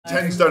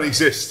Tens don't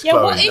exist. Yeah,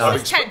 Chloe. what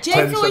is this 10?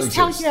 James always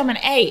tells you I'm an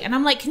 8, and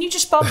I'm like, can you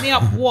just bump me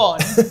up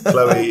 1?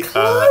 Chloe,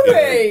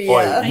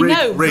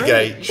 rig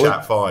 8,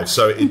 chat 5.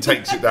 So it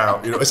takes it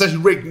down. You know, it's actually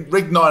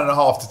rig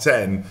 9.5 to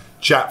 10,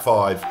 chat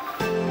 5.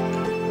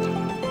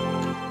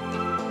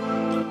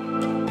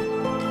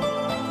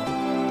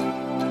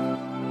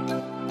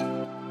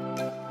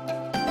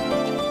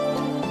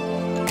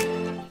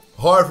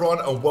 Hi everyone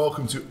and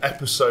welcome to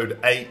episode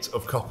 8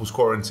 of Couples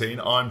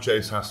Quarantine. I'm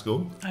James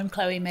Haskell. I'm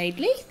Chloe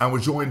Madeley. And we're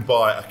joined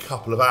by a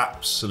couple of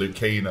absolute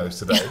keynos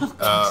today.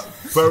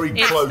 Very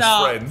close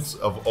friends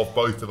of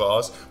both of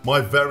ours. My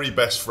very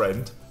best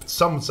friend,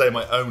 some would say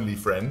my only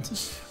friend,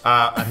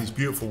 and his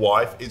beautiful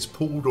wife. It's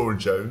Paul Doran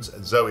Jones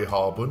and Zoe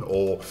Hardman,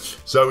 or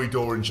Zoe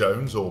Doran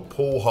Jones, or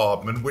Paul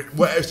Hardman.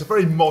 It's a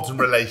very modern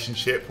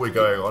relationship we're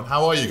going on.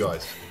 How are you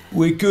guys?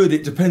 We're good.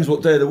 It depends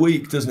what day of the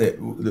week, doesn't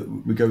it?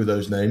 We go with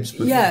those names.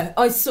 But yeah,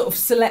 I sort of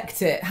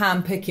select it,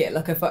 hand pick it.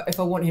 Like if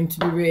I want him to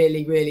be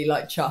really, really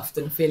like chuffed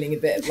and feeling a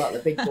bit like the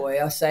big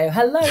boy, I say,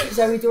 "Hello, it's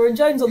Zoe Doran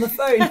Jones on the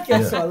phone."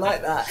 Yes, I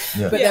like that.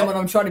 Yeah. But then when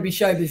I'm trying to be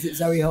showbiz, it's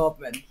Zoe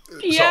Hardman.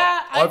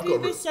 Yeah, I do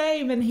the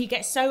same, and he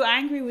gets so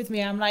angry with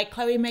me. I'm like,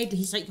 Chloe Madeley.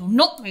 He's like, "You're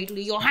not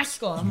Madeley, you're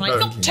Haskell." I'm like,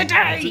 "Not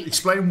today."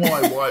 Explain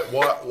why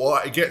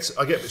I get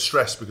a bit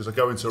stressed because I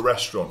go into a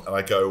restaurant and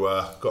I go,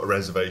 got a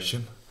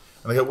reservation.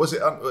 And I go, was it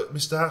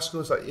Mr.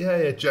 Haskell? It's like,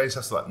 yeah, James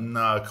Haskell. Like, no,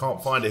 I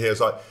can't find it here.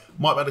 It's like,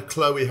 might have been a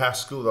Chloe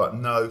Haskell. Like,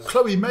 no,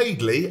 Chloe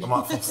Madeley. I'm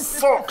like, for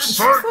fuck's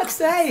sake. For fuck's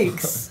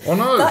sakes. I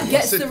know. That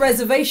gets the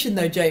reservation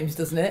though, James,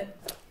 doesn't it?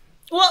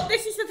 Well,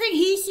 this is the thing.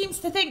 He seems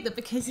to think that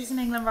because he's an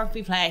England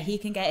rugby player, he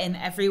can get in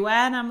everywhere.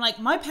 And I'm like,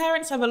 my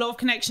parents have a lot of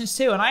connections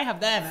too, and I have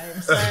their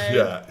names. So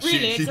yeah,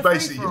 really, she's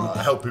basically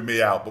helping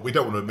me out, but we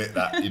don't want to admit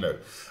that, you know.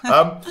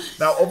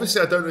 Now, obviously,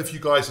 I don't know if you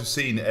guys have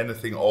seen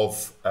anything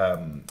of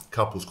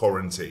Couples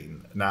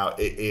Quarantine. Now,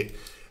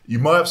 you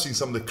might have seen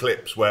some of the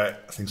clips where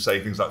things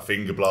like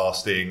finger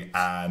blasting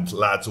and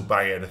lads will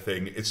bang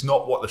anything. It's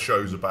not what the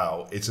show's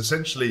about. It's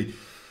essentially...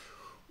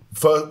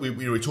 First,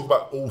 we talk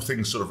about all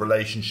things sort of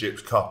relationships,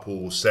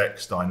 couples,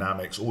 sex,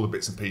 dynamics, all the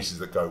bits and pieces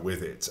that go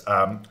with it.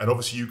 And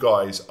obviously you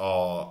guys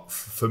are,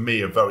 for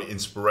me, a very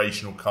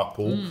inspirational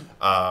couple.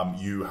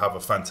 You have a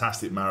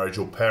fantastic marriage.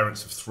 You're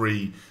parents of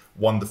 3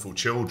 wonderful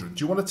children.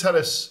 Do you want to tell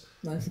us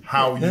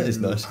how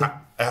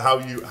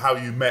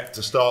you met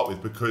to start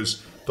with?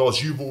 Because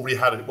Doz, you've already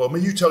had it. Well, I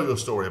mean, you tell your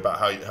story about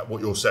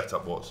what your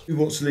setup was. Who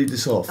wants to lead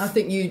this off? I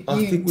think you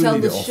tell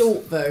the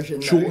short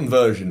version. Shortened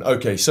version.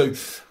 Okay, so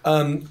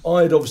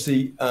I had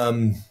obviously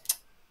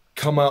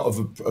come out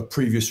of a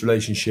previous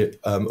relationship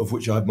of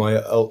which I had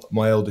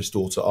my eldest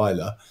daughter,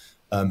 Isla,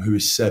 who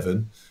is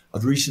 7.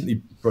 I'd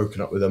recently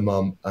broken up with her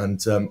mum, and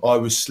I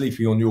was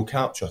sleeping on your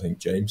couch, I think,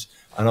 James,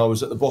 and I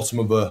was at the bottom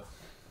of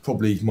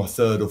probably my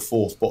 3rd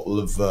or 4th bottle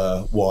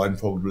of wine,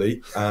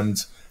 probably,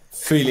 and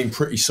feeling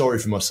pretty sorry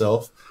for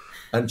myself.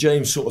 And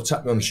James sort of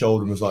tapped me on the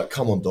shoulder and was like,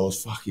 "Come on,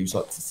 Doz, fuck." He was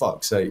like, "For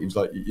fuck's sake." He was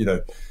like,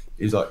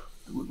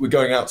 "We're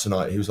going out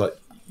tonight." He was like,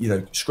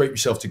 "Scrape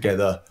yourself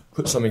together,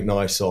 put something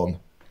nice on.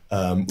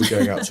 We're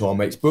going out to our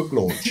mate's book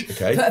launch,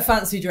 okay? Put a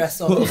fancy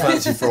dress on. Put a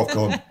fancy frock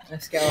on.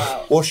 Let's go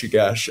out. Wash your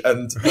gash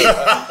and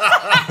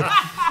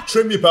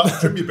trim your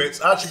bits.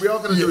 Actually, we are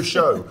going to do a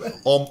show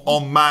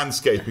on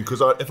manscaping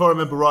because if I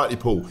remember rightly,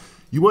 Paul,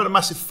 you weren't a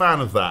massive fan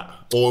of that,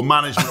 or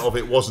management of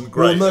it wasn't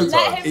great. Well, no,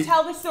 let him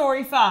tell the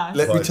story first.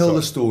 Let me tell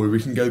the story.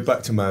 We can go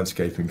back to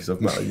manscaping because I've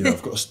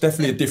got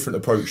definitely a different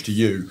approach to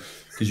you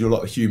because you're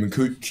like a human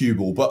cue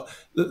ball. But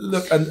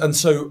look, and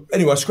so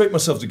anyway, I scraped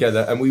myself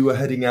together and we were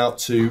heading out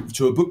to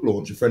a book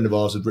launch. A friend of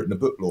ours had written a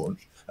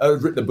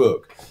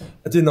book.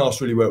 I didn't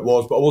ask really where it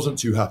was, but I wasn't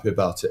too happy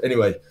about it.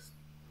 Anyway,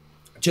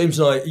 James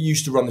and I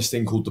used to run this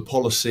thing called The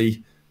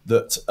Policy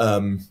that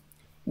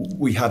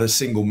we had as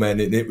single men,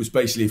 and it was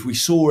basically if we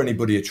saw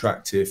anybody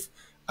attractive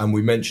and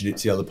we mentioned it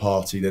to the other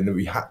party, then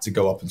we had to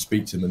go up and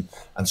speak to them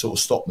and sort of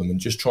stop them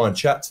and just try and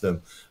chat to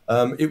them.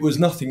 It was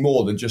nothing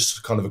more than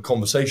just kind of a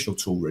conversational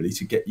tool, really,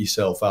 to get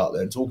yourself out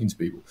there and talking to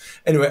people.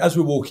 Anyway, as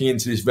we're walking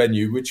into this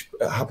venue, which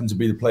happened to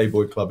be the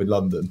Playboy Club in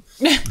London,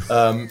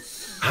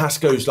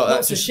 Haskell's like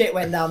lots of shit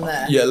went down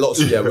there. Yeah,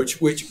 lots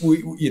of which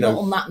we not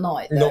on that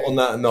night. Though. Not on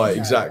that night,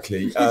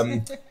 exactly.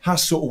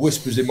 Hask sort of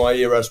whispers in my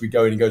ear as we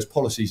go, and he goes,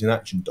 "Policies in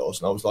action, Doz."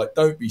 And I was like,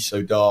 "Don't be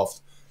so daft.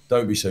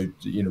 Don't be so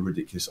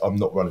ridiculous. I'm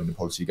not running the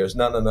policy." He goes,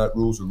 "No,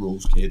 rules are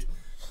rules, kid.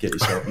 Get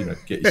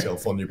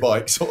yourself on your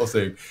bike," sort of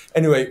thing.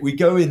 Anyway, we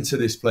go into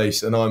this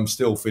place, and I'm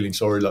still feeling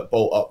sorry, like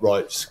bolt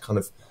upright, kind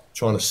of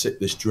trying to sip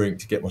this drink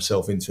to get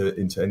myself into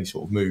any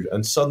sort of mood.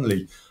 And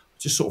suddenly,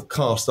 just sort of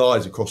cast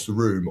eyes across the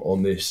room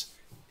on this.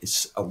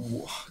 It's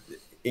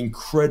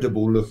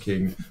incredible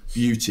looking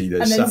beauty.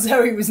 And then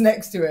Zoe was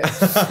next to it.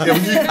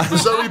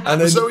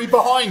 Was Zoe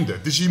behind her?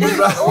 Did she move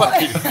that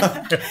away?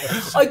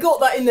 I got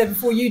that in there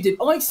before you did.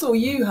 I saw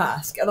you,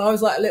 Hask, and I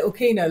was like a little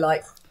keno,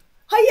 like,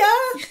 "Hiya,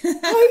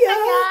 hiya,"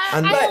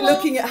 and like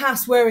looking at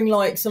Hask wearing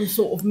like some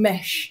sort of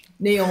mesh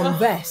neon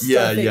vest.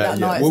 Yeah, I think yeah, that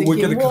yeah. night, Well, we're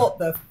thinking, gonna what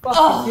the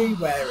fuck is he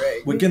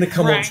wearing? We're going to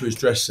come on Right. to his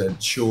dress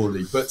sense,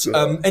 surely. But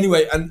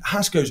anyway, and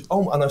Has goes,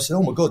 oh, and I said,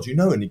 oh my God, do you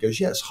know her? And he goes,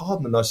 yeah, it's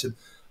Hardman. I said,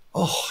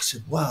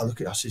 wow,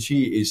 look at her. I said,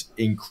 she is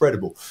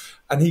incredible.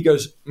 And he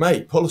goes,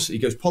 mate, policy. He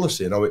goes,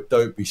 policy. And I went,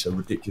 don't be so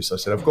ridiculous. I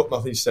said, I've got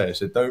nothing to say. I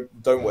said, don't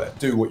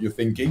do what you're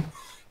thinking.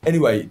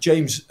 Anyway,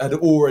 James had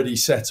already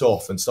set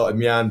off and started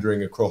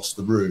meandering across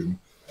the room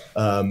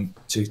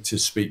to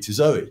speak to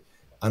Zoe.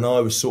 And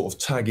I was sort of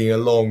tagging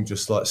along,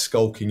 just like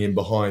skulking in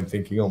behind,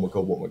 thinking, oh my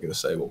God, what am I going to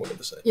say? What am I going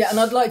to say? Yeah, and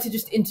I'd like to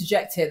just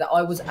interject here that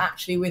I was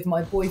actually with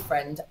my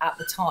boyfriend at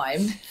the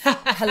time.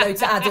 Hello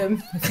to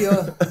Adam, if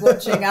you're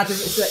watching. Adam,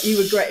 you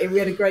were great. We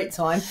had a great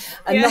time,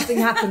 and nothing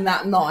happened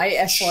that night.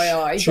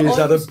 FYI. Cheers,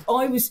 Adam.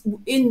 I was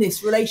in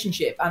this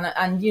relationship,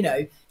 and you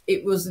know,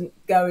 it wasn't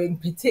going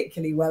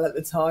particularly well at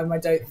the time, I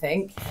don't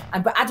think.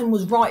 But Adam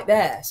was right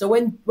there. So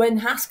when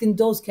Hask and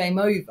Doz came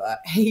over,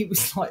 he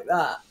was like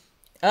that.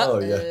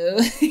 Oh, yeah.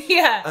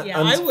 yeah,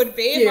 I would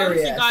be. If I was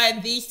the Furious. guy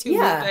and these two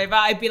walked over,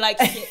 I'd be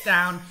like, sit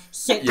down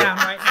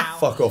right now.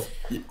 Fuck off.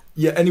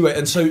 Yeah, anyway,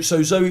 and so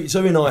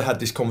Zoe and I had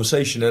this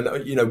conversation,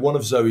 and you know, one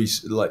of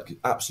Zoe's like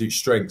absolute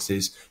strengths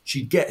is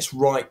she gets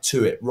right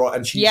to it, right,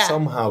 and she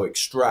somehow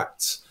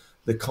extracts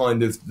the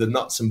kind of the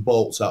nuts and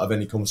bolts out of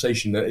any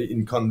conversation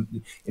in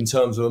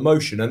terms of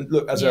emotion. And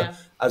look, as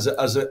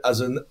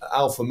an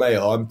alpha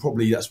male,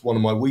 that's one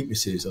of my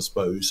weaknesses, I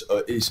suppose,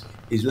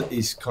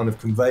 is kind of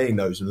conveying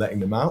those and letting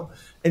them out.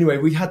 Anyway,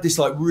 we had this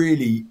like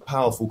really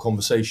powerful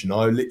conversation.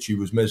 I literally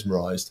was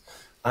mesmerised,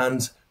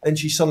 and then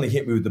she suddenly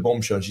hit me with the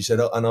bombshell, and she said,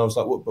 and I was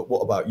like, but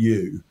what about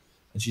you?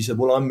 And she said,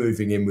 well, I'm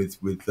moving in with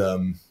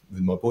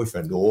my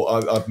boyfriend, or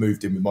I've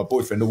moved in with my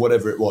boyfriend, or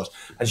whatever it was.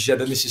 And she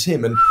said, and this is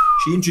him. And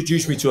she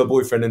introduced me to her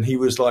boyfriend, and he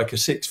was like a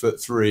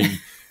 6'3",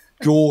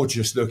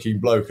 gorgeous looking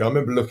bloke. And I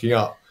remember looking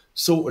up,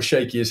 sort of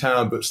shaking his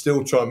hand, but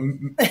still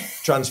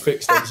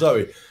transfixed on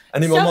Zoe.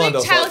 And in my mind, I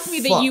was tells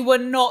like, me that you were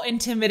not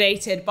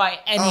intimidated by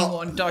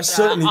anyone,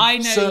 Dodger. I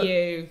know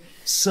you.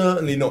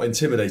 Certainly not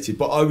intimidated,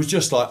 but I was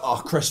just like,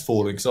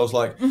 crestfallen, because I was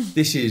like,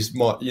 this is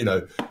my, you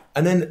know.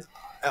 And then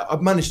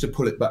I've managed to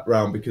pull it back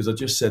round, because I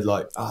just said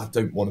like, I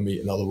don't want to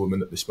meet another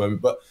woman at this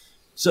moment. But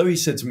Zoe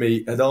said to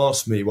me, had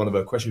asked me, one of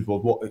her questions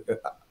was,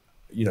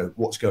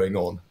 what's going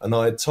on? And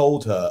I had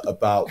told her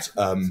about,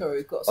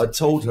 I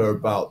told her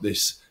about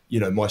this, you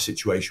know, my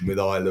situation with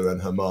Isla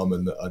and her mum,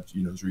 and that I,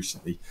 you know, was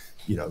recently,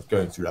 you know,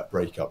 going through that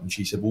breakup. And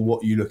she said, well,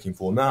 what are you looking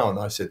for now? And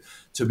I said,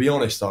 to be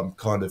honest, I'm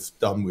kind of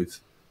done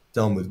with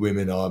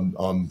women. I'm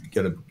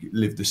going to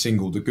live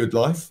the good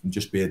life and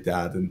just be a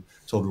dad, and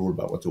told her all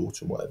about my daughter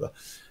and whatever.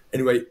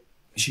 Anyway,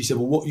 she said,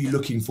 well, what are you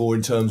looking for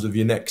in terms of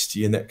your next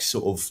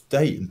sort of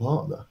date and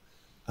partner?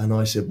 And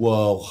I said,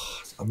 well,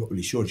 I'm not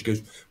really sure. And she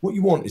goes, what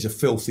you want is a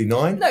filthy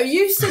 9? No,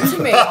 you said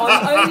to me,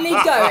 I'm only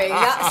going,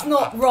 that's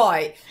not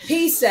right.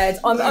 He said,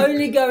 I'm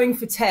only going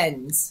for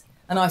 10s.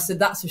 And I said,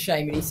 that's a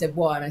shame. And he said,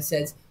 why? And I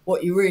said,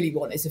 what you really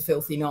want is a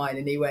filthy 9.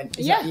 And he went,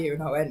 is that you?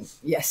 And I went,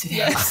 yes, it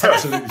is.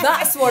 Absolutely.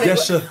 That's what it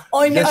was.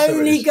 I'm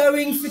only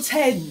going for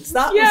 10s.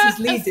 That was his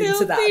lead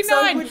into that.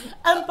 So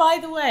and by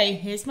the way,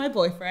 here's my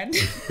boyfriend.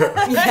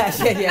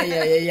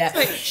 Yeah.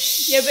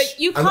 But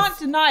you can't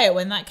deny it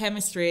when that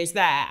chemistry is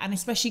there. And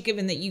especially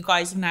given that you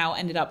guys have now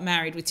ended up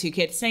married with 2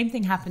 kids. Same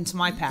thing happened to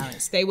my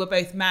parents. They were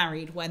both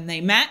married when they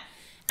met.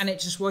 And it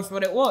just was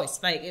what it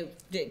was. Like it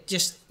had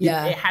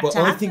to happen.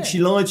 I think she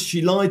lied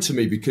to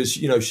me, because,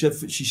 you know, she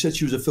said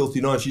she was a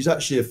filthy 9. She's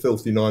actually a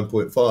filthy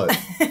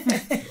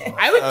 9.5.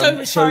 I would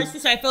go as far as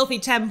to say filthy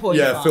 10.5.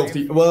 Yeah,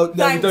 filthy. Well,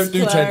 no, we don't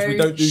do 10s. We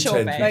don't do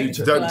 10s.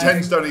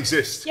 10s don't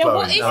exist. Yeah, Chloe.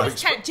 what is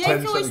this 10?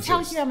 James always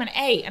tells you I'm an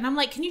 8, and I'm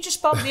like, can you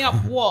just bump me up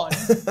 1?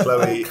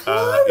 Chloe,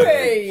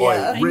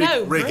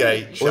 rig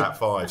 8, chat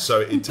 5.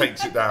 So it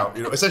takes it down.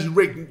 You know, essentially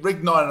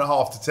rig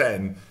 9.5 to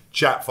 10.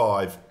 Chat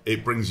 5,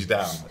 it brings you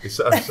down. It's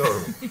sorry.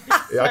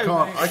 Yeah, I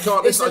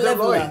can't. It's I don't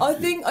like. I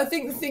think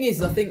the thing is,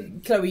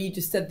 Chloe, you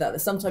just said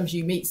that sometimes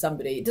you meet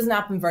somebody. It doesn't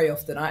happen very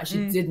often. I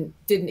actually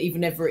didn't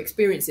even ever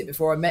experience it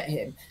before I met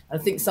him.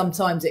 And I think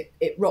sometimes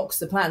it rocks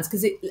the plans,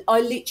 because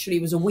I literally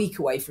was a week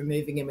away from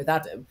moving in with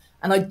Adam,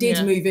 and I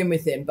did move in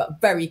with him,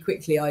 but very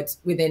quickly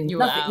we hadn't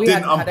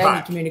had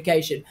any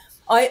communication.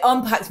 I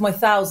unpacked my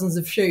thousands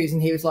of shoes,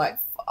 and he was like,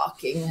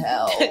 fucking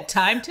hell.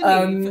 Time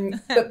to leave.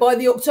 But by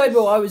the October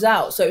I was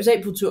out, so it was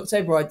April to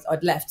October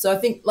I'd left. So I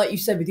think, like you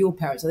said with your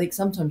parents, I think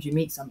sometimes you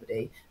meet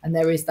somebody and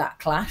there is that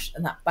clash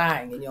and that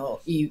bang, and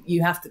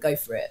you have to go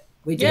for it.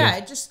 We do.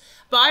 Yeah,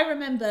 but I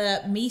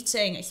remember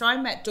meeting, so I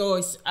met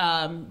Dawes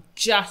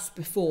just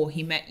before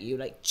he met you,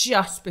 like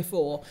just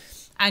before.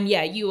 And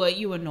yeah, you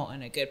were not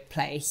in a good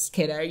place,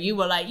 kiddo. You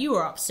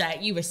were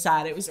upset, you were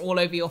sad, it was all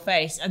over your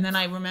face. And then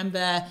I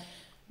remember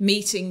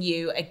meeting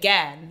you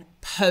again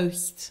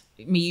post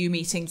you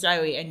meeting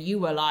Zoe, and you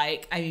were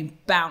like,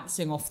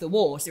 bouncing off the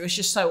walls. It was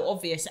just so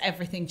obvious.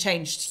 Everything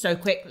changed so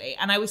quickly.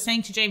 And I was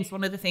saying to James,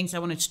 one of the things I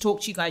wanted to talk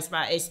to you guys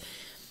about is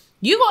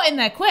you got in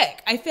there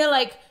quick. I feel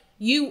like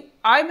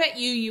I met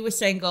you, you were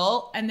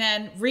single, and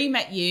then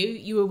met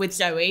you were with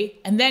Zoe,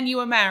 and then you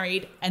were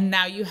married, and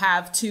now you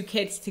have 2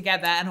 kids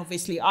together, and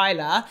obviously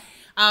Isla.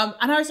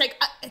 And I was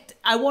like,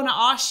 I want to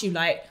ask you,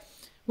 like,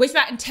 was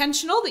that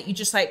intentional that you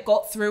just like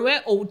got through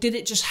it, or did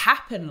it just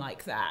happen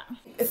like that?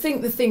 I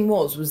think the thing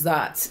was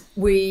that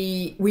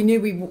we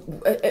knew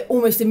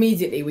almost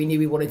immediately we knew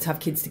we wanted to have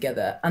kids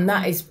together, and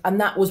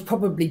that was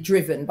probably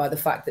driven by the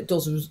fact that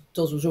Doz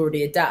was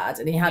already a dad,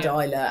 and he had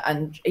Isla,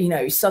 and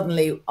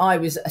suddenly I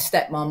was a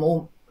stepmom,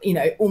 or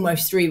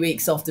almost 3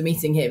 weeks after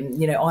meeting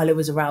him. Isla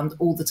was around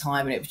all the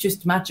time, and it was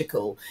just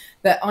magical.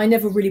 But I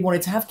never really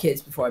wanted to have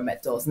kids before I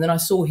met Doz, and then I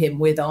saw him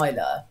with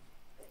Isla.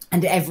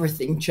 And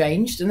everything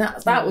changed, and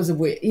that was a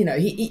weird.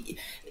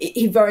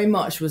 He very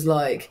much was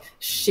like,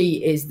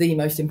 she is the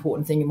most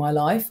important thing in my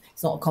life.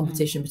 It's not a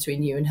competition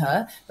between you and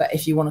her, but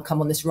if you want to come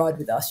on this ride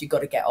with us, you've got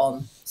to get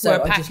on. So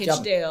we're a package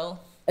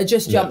deal. I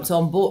just jumped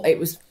on board. It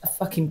was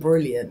fucking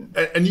brilliant.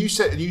 And you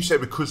said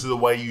because of the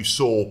way you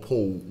saw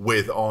Paul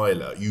with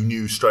Isla, you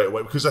knew straight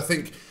away. Because I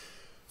think,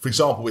 for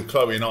example, with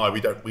Chloe and I,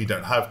 we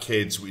don't have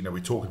kids. We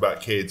talk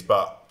about kids,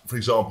 but. For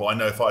example, I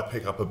know if I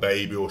pick up a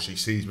baby or she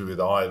sees me with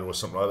Isla or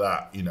something like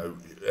that,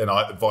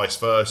 and vice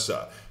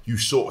versa, you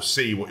sort of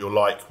see what you're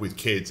like with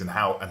kids and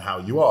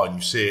how you are, and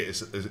you see it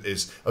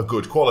as a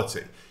good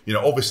quality.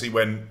 Obviously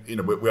when,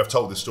 we have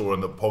told this story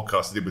on the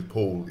podcast I did with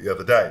Paul the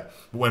other day,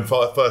 but when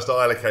first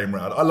Isla came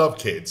round, I love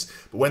kids,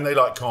 but when they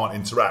can't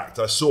interact,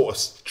 I sort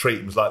of treat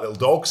them as like little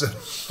dogs. And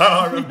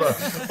I remember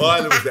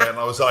Isla was there and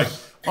I was like,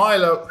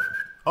 Isla,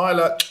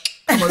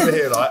 come over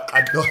here,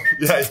 and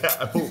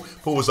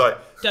Paul was like,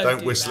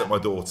 don't whistle at my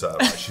daughter.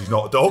 She's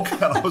not a dog.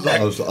 And I was like,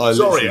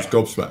 sorry. Was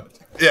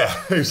gobsmacked. Yeah,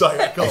 he was like,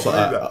 I can't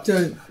believe that.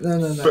 No.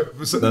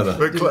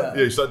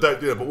 Don't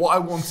do that. But what I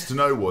wanted to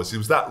know was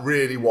that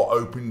really what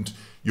opened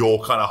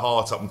your kind of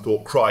heart up and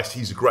thought, Christ,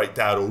 he's a great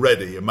dad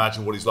already.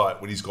 Imagine what he's like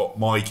when he's got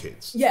my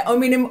kids. Yeah, I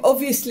mean,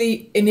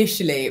 obviously,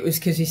 initially it was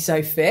because he's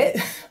so fit.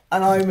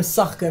 And I'm a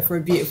sucker for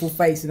a beautiful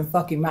face and a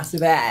fucking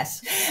massive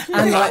ass.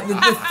 And like the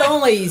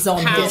thighs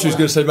on him. She was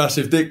going to say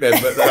massive dick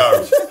then, but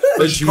no.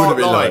 Then she wouldn't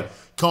be lying.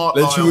 Can't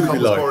lie on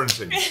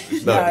quarantine.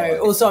 No.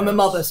 Also, I'm a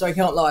mother, so I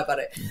can't lie about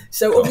it.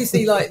 So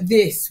obviously,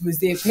 this was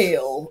the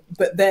appeal,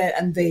 but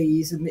and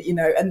these, and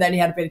and then he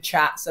had a bit of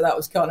chat, so that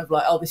was kind of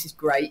like, oh, this is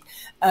great.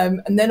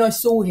 And then I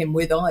saw him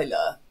with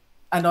Isla,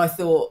 and I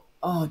thought,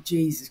 oh,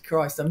 Jesus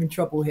Christ, I'm in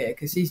trouble here,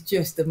 because he's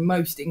just the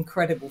most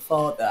incredible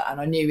father, and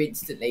I knew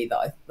instantly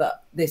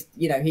that this,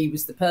 he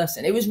was the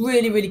person. It was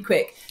really, really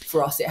quick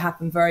for us. It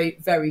happened very,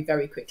 very,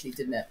 very quickly,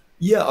 didn't it?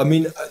 Yeah, I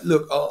mean,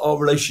 look, our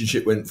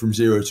relationship went from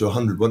 0 to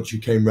 100. Once you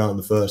came round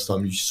the first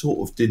time, you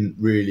sort of didn't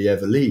really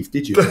ever leave,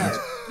 did you?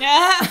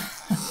 Yeah.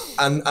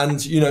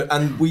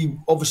 And we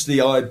obviously,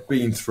 I'd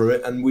been through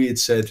it, and we had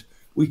said,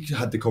 we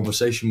had the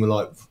conversation. We're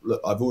like,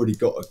 look,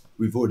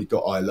 we've already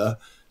got Isla,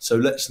 so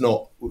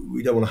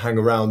we don't want to hang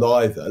around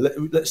either.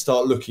 Let's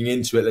start looking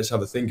into it. Let's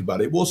have a think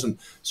about it. It wasn't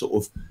sort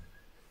of,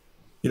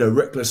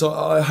 reckless.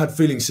 I had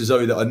feelings to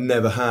Zoe that I'd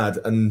never had,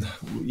 and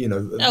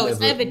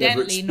it's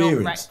evidently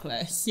not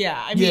reckless.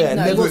 Yeah, I mean,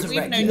 it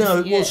wasn't.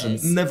 No, it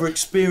wasn't. Never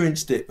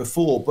experienced it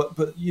before, but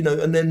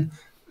and then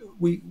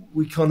we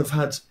kind of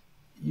had.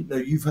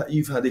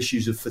 You've had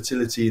issues of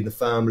fertility in the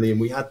family,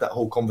 and we had that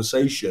whole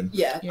conversation.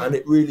 Yeah. And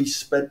it really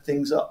sped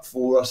things up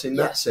for us in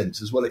that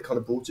sense as well. It kind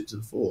of brought it to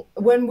the fore.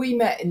 When we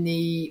met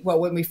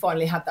when we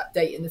finally had that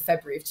date in the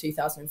February of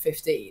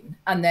 2015,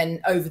 and then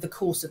over the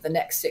course of the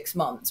next 6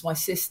 months, my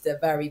sister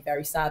very,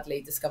 very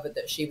sadly discovered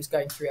that she was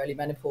going through early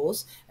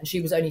menopause, and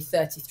she was only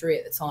 33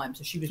 at the time.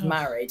 So she was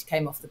married,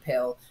 came off the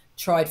pill,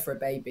 tried for a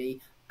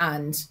baby,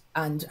 and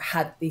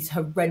had these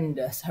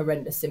horrendous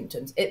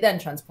symptoms. It then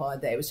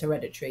transpired that it was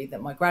hereditary,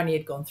 that my granny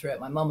had gone through it,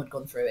 my mum had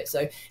gone through it.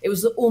 So it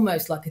was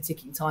almost like a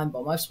ticking time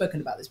bomb. I've spoken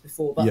about this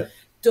before, but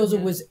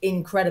Dozzle was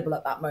incredible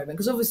at that moment.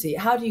 Because obviously,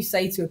 how do you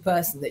say to a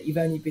person that you've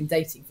only been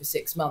dating for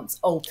 6 months,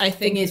 the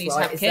thing is,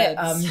 right, is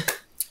that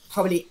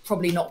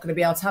probably not going to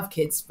be able to have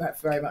kids for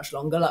very much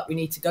longer. Like, we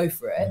need to go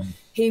for it.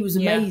 He was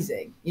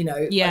amazing.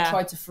 I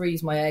tried to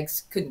freeze my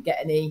eggs, couldn't get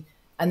any.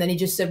 And then he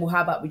just said, well,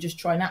 how about we just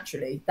try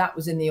naturally? That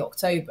was in the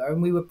October,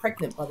 and we were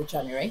pregnant by the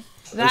January.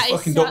 Those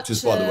fucking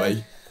doctors, by the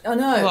way. I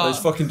know. Those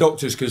fucking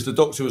doctors, because the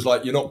doctor was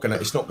like, it's not going to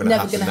happen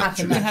Never going to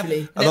happen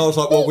naturally. And I was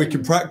like, well, we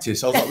can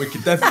practice. I was like, we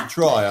could definitely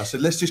try. I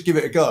said, let's just give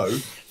it a go,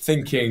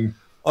 thinking,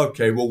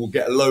 okay, well, we'll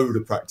get a load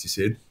of practice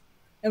in.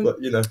 But,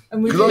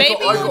 And we did.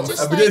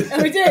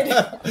 We did.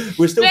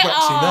 We're still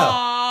practicing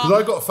now.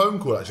 Because I got a phone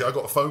call, actually. I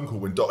got a phone call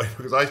when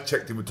because I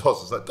checked in with Doz.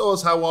 I was like,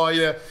 Doz, how are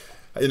you?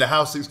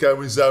 How's things going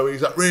with Zoe?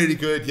 He's like, really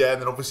good, yeah.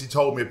 And then obviously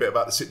told me a bit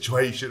about the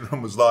situation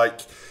and was like,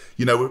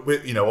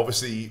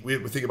 obviously we're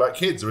thinking about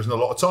kids. There isn't a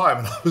lot of time.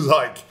 And I was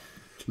like,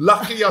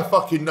 luckily I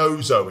fucking know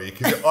Zoe,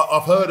 because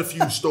I've heard a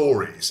few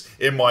stories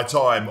in my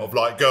time of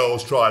like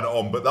girls trying it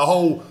on, but the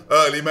whole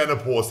early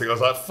menopause thing, I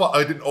was like, fuck,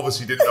 I didn't know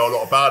a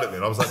lot about it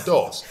then. I was like,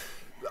 Doz,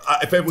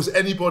 if it was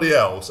anybody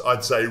else,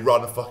 I'd say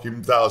run a fucking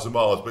 1,000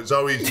 miles. But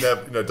Zoe's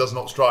never, does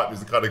not strike me as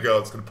the kind of girl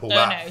that's going to pull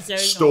that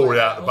story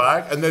out of the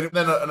bag. And then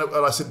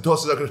I said,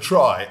 Doz, is I going to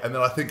try? And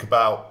then I think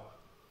about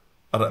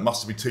I don't know, it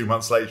must have been 2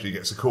 months later, he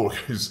gets a call,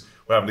 goes,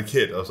 we're having a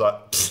kid. I was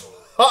like,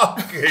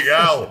 fucking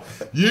hell,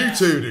 you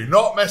two do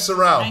not mess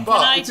around. And but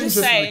can I it's just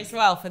say as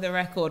well, for the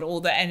record, all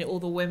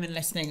the women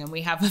listening, and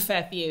we have a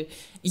fair few,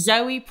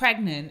 Zoe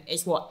pregnant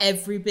is what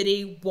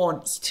everybody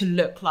wants to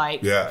look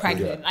like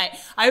pregnant. Like,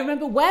 I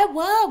remember, where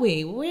were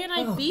we? Were we in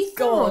Ibiza?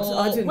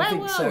 God, I didn't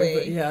think so.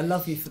 But yeah, I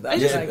love you for that.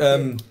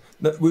 Yeah,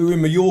 we were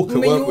in Mallorca,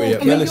 weren't we,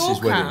 at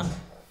Melis's wedding?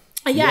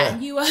 Yeah,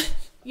 and you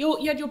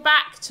had your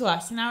back to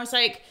us, and I was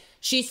like,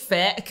 she's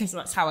fit, because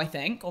that's how I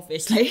think,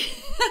 obviously.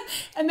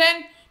 And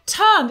then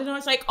turned and I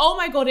was like, oh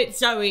my God, it's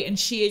Zoe, and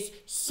she is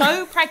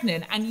so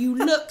pregnant, and you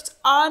looked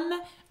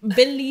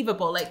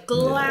unbelievable, like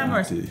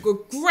glamorous,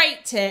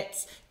 great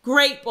tits,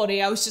 great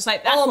body. I was just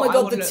like, that's what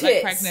I want to look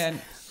like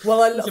pregnant.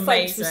 Well,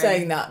 thanks for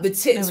saying that. The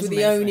tits were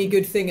the only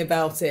good thing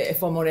about it,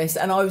 if I'm honest,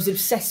 and I was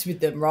obsessed with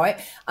them, right?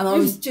 And I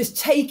was just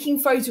taking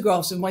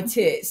photographs of my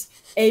tits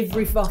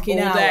every fucking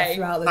hour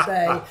throughout the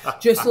day.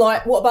 Just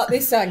like, what about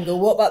this angle?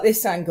 What about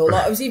this angle?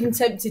 Like, I was even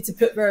tempted to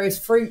put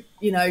various fruit,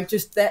 you know,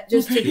 just to,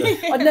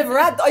 I'd never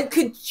had, I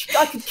could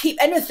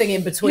keep anything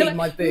in between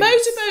my boobs.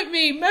 Motorboat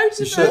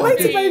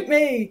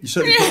me. You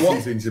certainly put one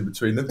things in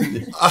between them, didn't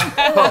you?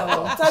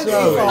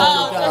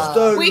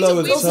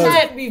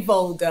 Don't be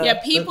vulgar.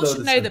 Yeah, people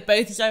should know that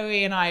both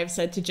Zoe and I have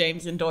said to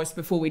James and Doris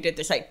before we did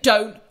this, like,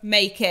 don't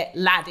make it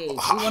laddies. We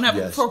want to have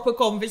a proper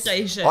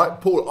conversation.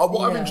 Paul,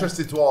 what I'm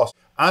interested to ask,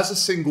 as a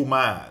single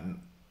man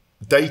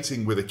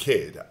dating with a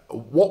kid,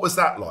 what was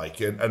that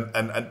like? And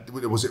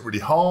was it really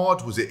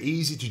hard? Was it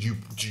easy? Did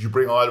you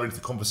bring Isla into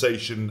the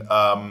conversation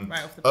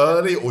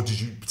early, or did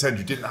you pretend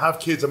you didn't have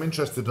kids? I'm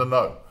interested to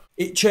know.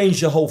 It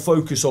changed the whole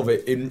focus of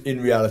it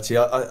in reality.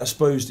 I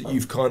suppose that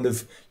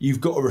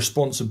you've got a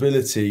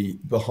responsibility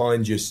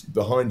behind you.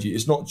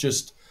 It's not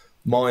just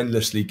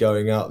mindlessly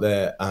going out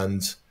there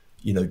and,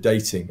 you know,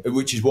 dating,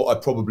 which is what I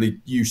probably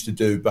used to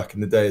do back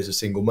in the day as a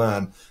single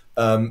man.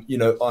 You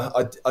know,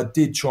 I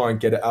did try and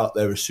get it out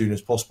there as soon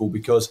as possible,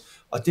 because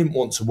I didn't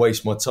want to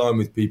waste my time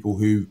with people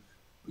who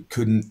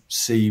couldn't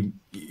see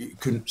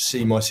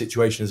my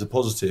situation as a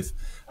positive.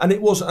 And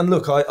it was, and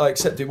look, I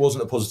accept it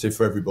wasn't a positive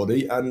for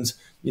everybody, and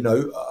you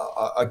know,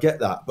 I get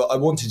that, but I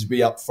wanted to be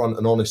upfront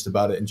and honest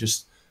about it, and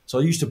so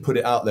I used to put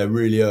it out there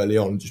really early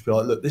on, and just be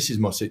like, look, this is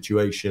my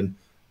situation.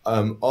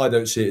 I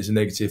don't see it as a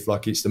negative,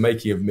 like it's the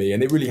making of me,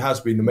 and it really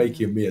has been the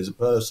making of me as a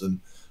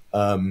person.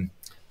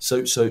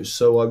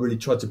 So I really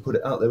tried to put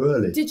it out there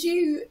early. Did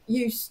you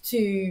used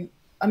to,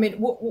 I mean,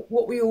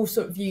 what were your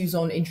sort of views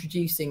on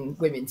introducing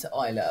women to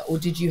Isla, or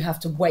did you have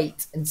to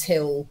wait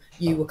until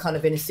you were kind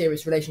of in a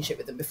serious relationship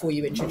with them before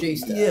you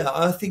introduced her? Yeah,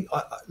 I think,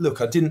 look,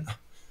 I didn't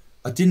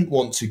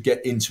want to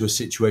get into a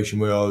situation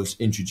where I was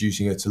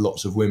introducing her to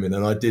lots of women,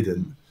 and I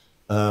didn't.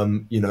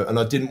 You know, and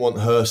I didn't want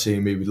her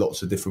seeing me with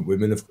lots of different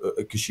women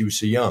because she was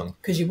so young.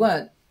 Because you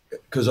weren't.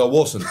 Because I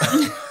wasn't.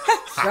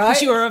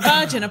 Because you were a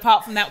virgin,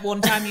 apart from that one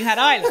time you had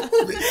Isla.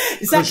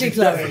 Exactly,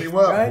 Chloe. Definitely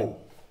weren't, right? Paul.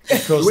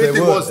 The weird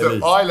thing was that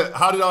Isla,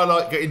 how did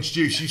I get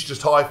introduced? She used to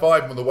just high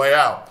five him on the way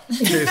out.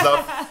 Cheers,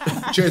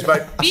 love. Cheers,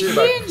 babe. Cheers,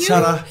 babe.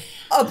 Sarah.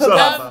 Up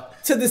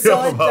to the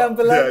side, down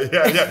below.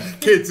 Yeah.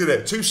 Kids in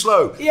it. Too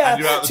slow. Yeah,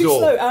 and you're out the too door.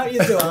 Slow, out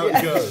your door.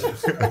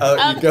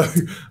 Out you go.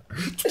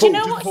 Do you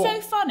know what's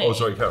so funny? Oh,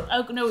 sorry, Karen.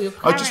 Oh, no, you're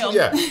carrying on.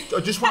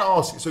 I just want to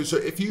ask, so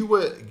if you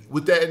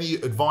would there any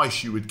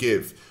advice you would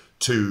give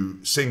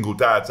to single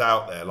dads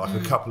out there, like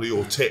a couple of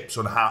your tips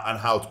on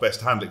how to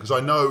best handle it? Because I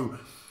know,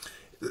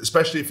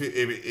 especially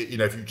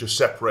if you've just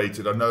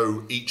separated, I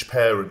know each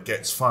parent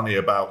gets funny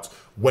about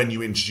when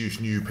you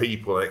introduce new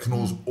people. It can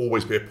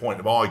always be a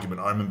point of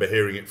argument. I remember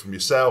hearing it from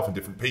yourself and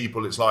different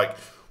people. It's like,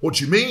 what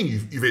do you mean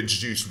you've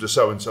introduced them to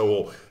so-and-so?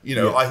 Or, you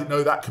know, I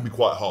know that can be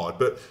quite hard.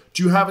 But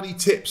do you have any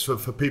tips for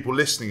people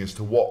listening as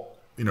to what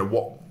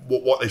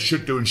they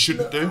should do and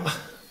shouldn't do?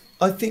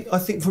 I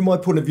think from my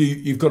point of view,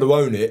 you've got to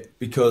own it,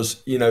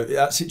 because, you know,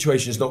 that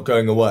situation is not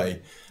going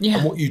away. Yeah.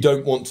 And what you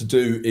don't want to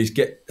do is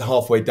get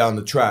halfway down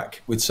the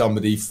track with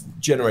somebody,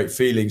 generate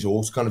feelings,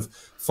 or kind of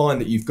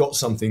find that you've got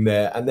something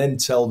there and then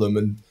tell them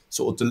and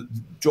sort of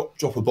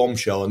drop a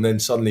bombshell, and then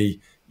suddenly,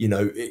 you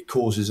know, it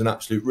causes an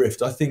absolute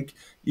rift. I think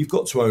you've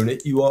got to own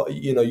it.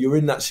 You're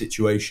in that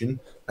situation.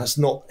 That's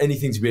not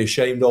anything to be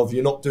ashamed of.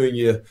 You're not doing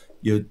your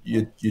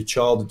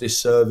child a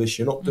disservice.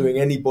 You're not doing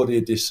anybody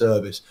a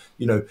disservice.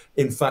 You know,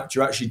 in fact,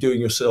 you're actually doing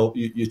your child.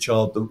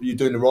 You're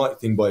doing the right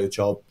thing by your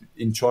child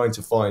in trying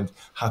to find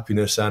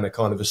happiness and a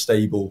kind of a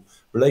stable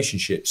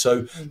relationship.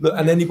 So, look,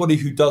 and anybody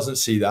who doesn't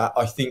see that,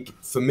 I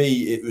think for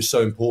me, it was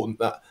so important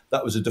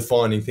that was a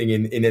defining thing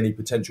in any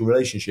potential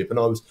relationship, and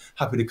I was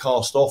happy to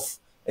cast off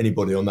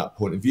anybody on that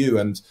point of view.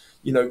 And,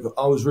 you know,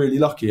 I was really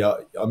lucky. I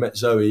met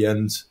Zoe,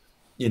 and,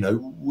 you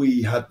know,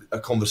 we had a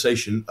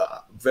conversation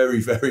very,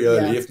 very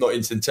early, if not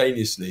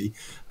instantaneously.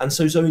 And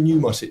so Zoe knew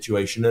my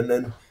situation,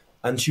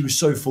 and she was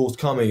so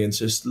forthcoming and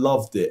just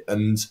loved it.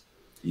 And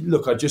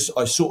look, I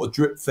sort of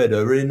drip fed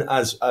her in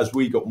as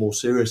we got more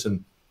serious.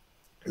 And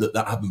look,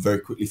 that happened very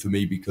quickly for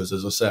me, because,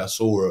 as I say, I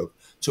saw her,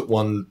 took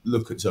one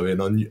look at Zoe,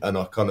 and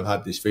I kind of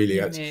had this feeling.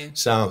 It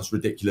sounds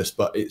ridiculous,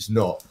 but it's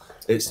not.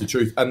 It's the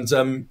truth. And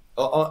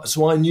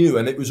so I knew,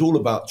 and it was all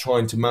about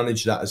trying to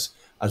manage that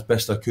as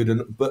best I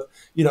could. But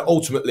you know,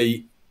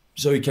 ultimately,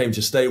 Zoe came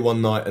to stay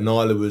one night, and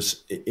Isla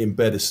was in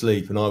bed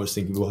asleep, and I was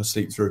thinking, well, I'll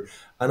sleep through.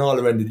 And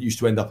Isla used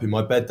to end up in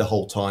my bed the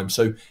whole time.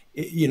 So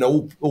you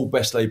know, all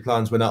best laid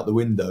plans went out the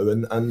window,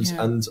 and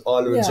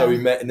Isla and Zoe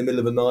met in the middle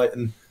of the night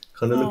and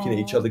kind of looking at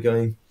each other,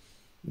 going,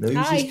 "No,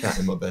 who's this cat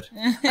in my bed?"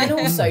 And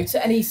also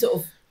to any sort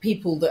of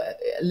people that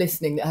are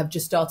listening that have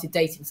just started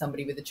dating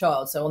somebody with a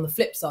child. So on the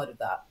flip side of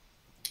that,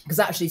 because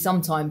actually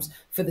sometimes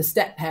for the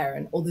step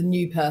parent or the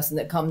new person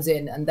that comes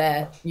in and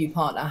their new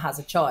partner has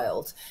a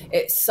child,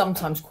 it's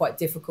sometimes quite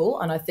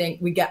difficult. And I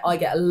think I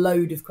get a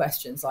load of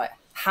questions like,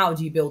 how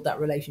do you build that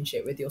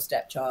relationship with your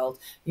stepchild?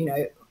 You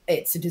know,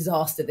 it's a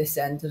disaster this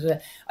end.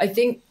 I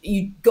think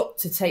you've got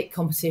to take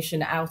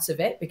competition out of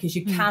it, because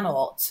you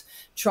cannot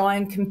try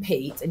and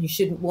compete, and you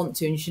shouldn't want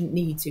to, and you shouldn't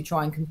need to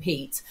try and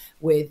compete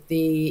with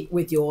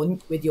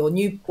your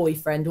new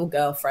boyfriend or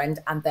girlfriend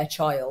and their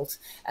child.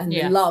 And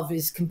the love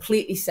is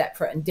completely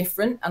separate and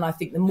different. And I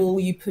think the more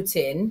you put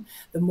in,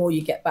 the more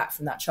you get back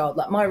from that child.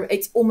 Like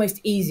it's almost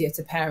easier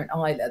to parent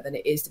Isla than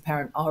it is to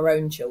parent our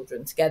own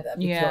children together,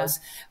 because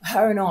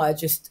her and I are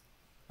just,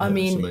 I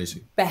mean,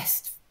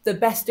 the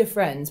best of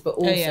friends, but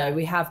also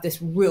we have this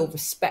real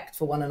respect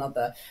for one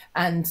another,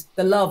 and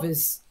the love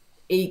is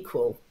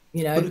equal,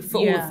 you know, for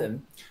all of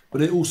them.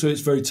 But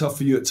it's very tough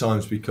for you at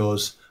times,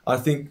 because I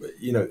think,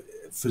 you know,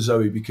 for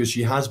Zoe, because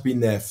she has been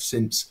there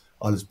since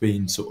Isla's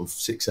been sort of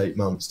 6, 8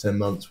 months, 10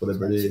 months,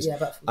 whatever it is.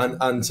 Yeah,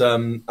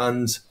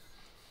 and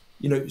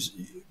you know,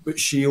 but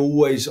she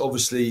always,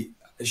 obviously,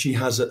 she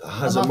has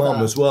a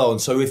mum as well, and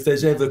so if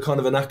there's ever kind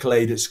of an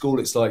accolade at school,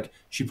 it's like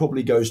she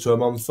probably goes to her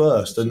mum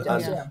first, and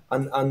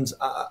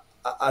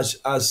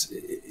as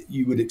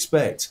you would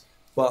expect.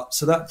 But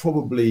so that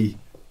probably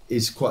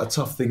is quite a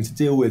tough thing to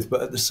deal with.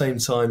 But at the same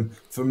time,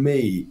 for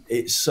me,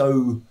 it's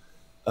so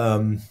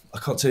I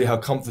can't tell you how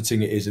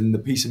comforting it is, and the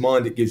peace of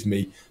mind it gives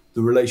me.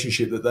 The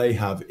relationship that they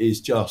have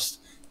is just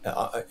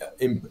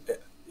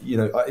you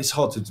know, it's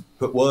hard to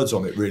put words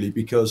on it really,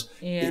 because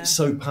it's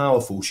so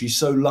powerful. She's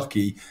so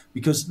lucky,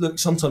 because look,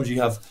 sometimes you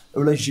have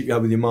a relationship you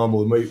have with your mum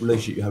or a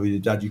relationship you have with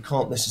your dad, you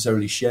can't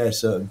necessarily share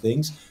certain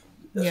things.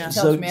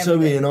 So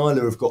Zoe and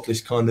Isla have got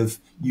this kind of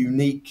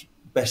unique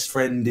best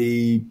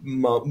friendy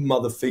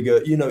mother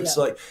figure. You know, it's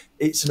like,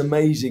 it's an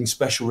amazing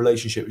special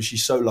relationship, and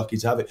she's so lucky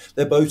to have it.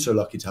 They're both so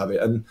lucky to have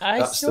it, and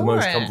that's the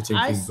most comforting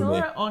thing for me.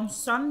 I saw it on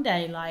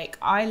Sunday, like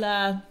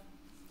Isla.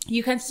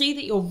 You can see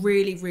that you're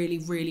really, really,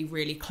 really,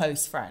 really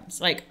close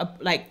friends. Like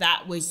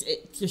that was,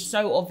 it's just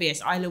so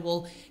obvious. Isla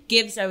will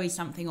give Zoe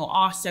something or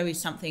ask Zoe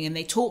something, and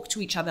they talk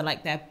to each other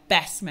like they're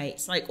best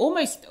mates, like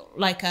almost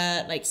like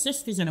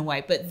sisters in a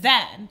way. But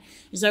then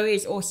Zoe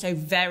is also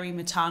very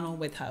maternal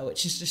with her,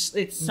 which is just,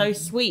 it's so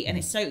sweet. And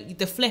it's so,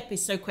 the flip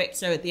is so quick.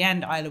 So at the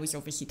end, Isla was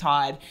obviously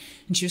tired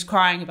and she was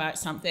crying about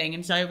something,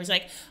 and Zoe was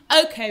like,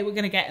 okay, we're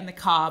going to get in the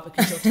car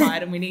because you're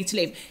tired and we need to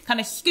leave. Kind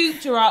of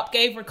scooped her up,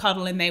 gave her a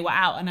cuddle, and they were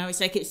out. And I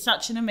was like, it's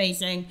such an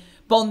amazing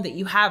bond that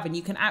you have, and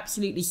you can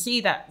absolutely see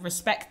that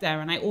respect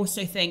there. And I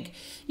also think,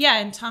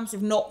 in terms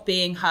of not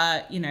being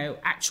her, you know,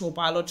 actual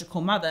biological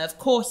mother, of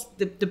course,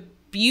 the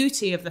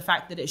beauty of the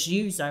fact that it's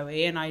you,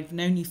 Zoe, and I've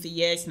known you for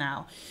years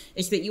now,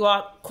 is that you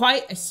are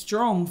quite a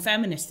strong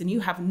feminist, and you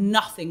have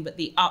nothing but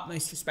the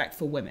utmost respect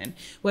for women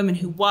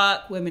who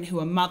work, women who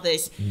are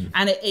mothers.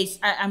 And it is,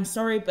 I'm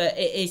sorry, but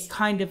it is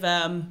kind of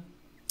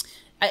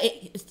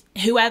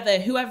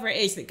whoever it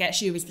is that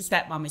gets you as the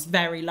stepmom is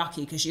very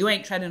lucky, because you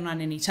ain't treading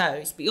on any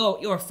toes, but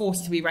you're a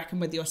force to be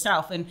reckoned with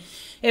yourself. And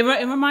it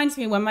reminds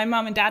me when my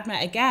mum and dad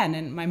met again,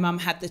 and my mum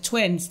had the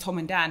twins, Tom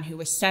and Dan, who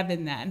were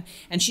 7 then,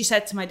 and she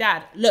said to my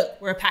dad, look,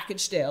 we're a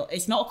package deal.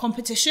 It's not a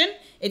competition.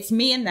 It's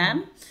me and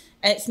them.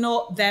 It's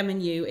not them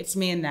and you, it's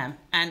me and them.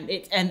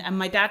 And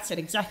my dad said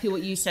exactly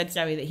what you said,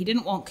 Zoe, that he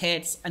didn't want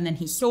kids, and then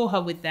he saw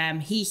her with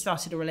them, he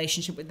started a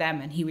relationship with them,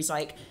 and he was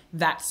like,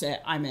 that's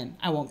it, I'm in,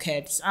 I want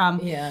kids.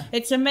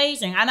 It's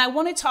amazing. And I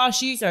wanted to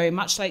ask you, Zoe,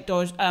 much like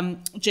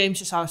James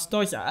just asked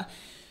Doza,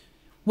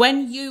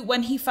 when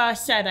he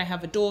first said, I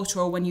have a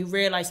daughter, or when you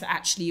realized that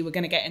actually you were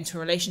going to get into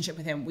a relationship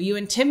with him, were you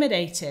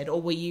intimidated,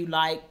 or were you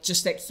like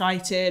just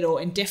excited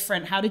or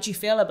indifferent? How did you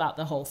feel about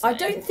the whole thing? I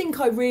don't think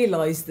I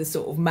realized the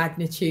sort of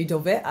magnitude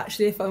of it,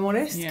 actually, if I'm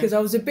honest, because I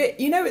was a bit,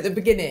 you know, at the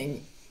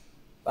beginning,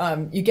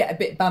 you get a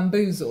bit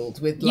bamboozled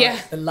with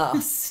like the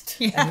lust,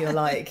 and you're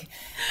like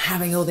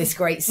having all this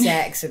great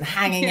sex and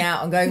hanging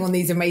out and going on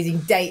these amazing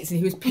dates, and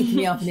he was picking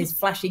me up in his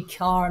flashy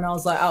car, and I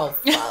was like, oh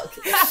fuck,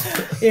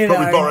 you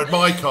probably borrowed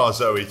my car,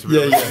 Zoe, to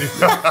be honest.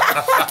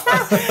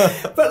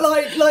 But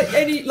like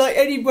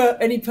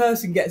any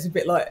person gets a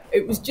bit like,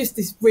 it was just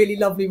this really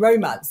lovely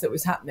romance that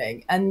was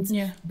happening, and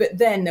but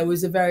then there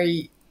was a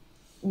very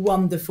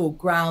wonderful,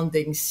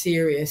 grounding,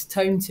 serious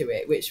tone to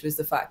it, which was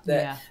the fact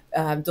that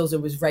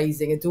Dozer was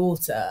raising a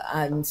daughter,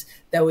 and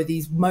there were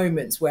these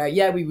moments where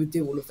we would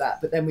do all of that,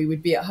 but then we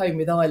would be at home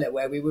with Isla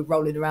where we were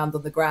rolling around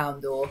on the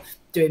ground or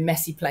doing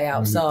messy play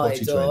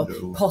outside or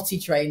potty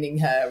training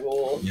her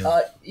or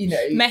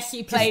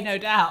messy play, no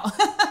doubt.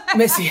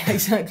 Messy,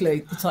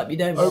 exactly, the type you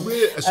don't want. Oh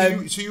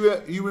really? So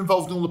you were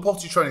involved in all the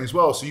potty training as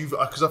well, so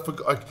because I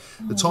forgot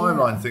the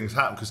timeline things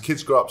happen because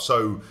kids grow up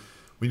so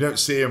we don't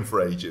see them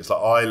for ages.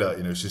 Like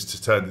Isla, she's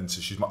just turned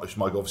into, she's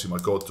obviously my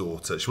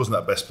goddaughter. She wasn't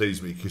that best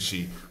pleased with me because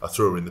I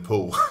threw her in the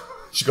pool.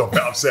 She got a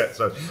bit upset,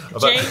 so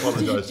I've had to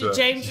apologise to her.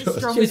 James is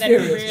stronger than he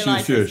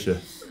realised. She was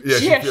furious, yeah,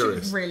 she was furious. She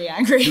was really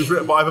angry.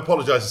 But I've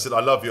apologised. I said,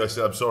 I love you. I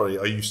said, I'm sorry.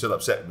 Are you still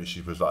upset with me?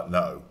 She was like,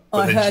 no.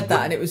 But I heard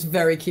that and it was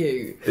very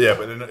cute. Yeah,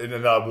 but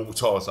then I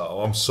walked on. I was like,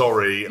 oh, I'm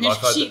sorry.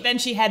 Then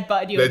she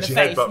headbutted you in the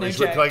face. Then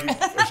she headbutted me.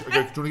 She went, do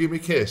you want to give me a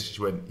kiss?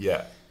 She went,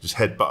 yeah. Just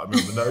headbutt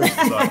me on the nose.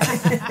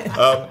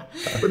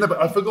 But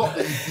I forgot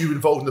that you were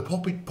involved in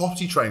the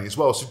potty training as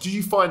well. So did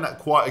you find that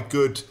quite a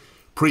good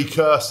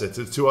precursor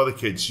to other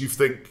kids? You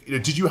think,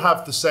 did you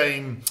have the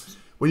same,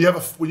 when you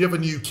have a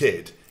new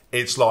kid,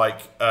 it's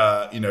like,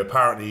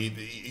 apparently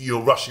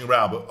you're rushing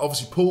around, but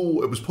obviously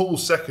it was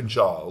Paul's second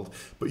child,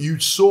 but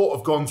you'd sort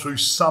of gone through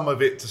some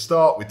of it to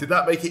start with. Did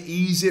that make it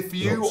easier for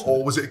you,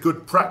 or was it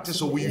good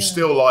practice, or were you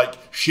still like,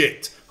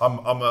 shit, I'm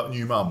a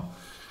new mum?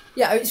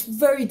 Yeah, it's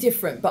very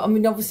different. But I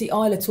mean, obviously,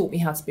 Isla taught me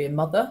how to be a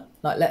mother.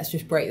 Like, let's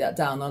just break that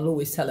down. I'll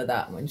always tell her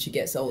that when she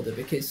gets older,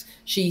 because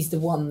she's the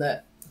one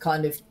that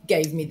kind of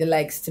gave me the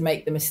legs to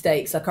make the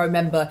mistakes. Like, I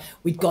remember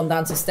we'd gone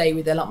down to stay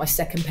with her, like my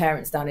second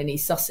parents down in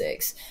East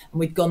Sussex, and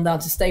we'd gone down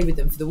to stay with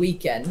them for the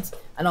weekend,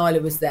 and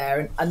Isla was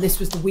there, and this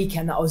was the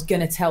weekend that I was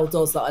going to tell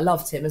Doz that I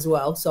loved him as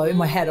well. So in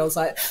my head, I was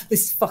like,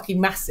 this is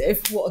fucking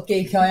massive. What a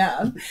geek I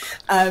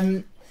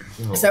am.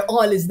 So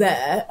Isla's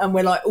there, and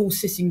we're like all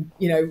sitting,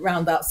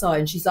 round outside,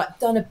 and she's like,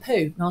 done a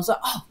poo. And I was like,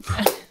 oh,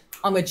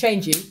 I'm going to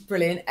change you.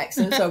 Brilliant.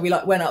 Excellent. So we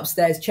like went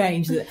upstairs,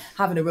 changed,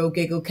 having a real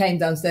giggle, came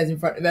downstairs in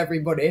front of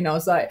everybody, and I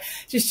was like,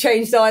 just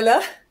changed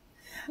Isla.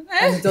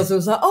 And Doz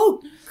was like,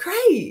 oh,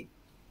 great,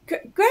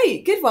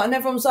 good one. And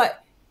everyone was like,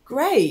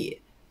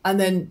 great. And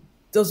then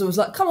Doz was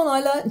like, come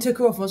on, Isla, and took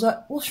her off. And I was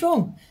like, what's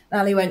wrong?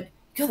 And Ali went,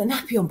 got the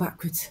nappy on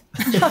backwards.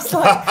 I was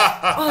like,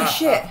 oh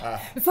shit,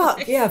 fuck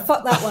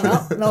that one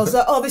up. And I was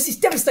like, oh, this is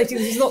devastating.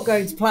 This is not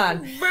going to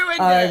plan.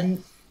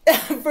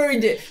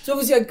 Ruined it. So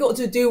obviously I got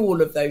to do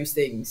all of those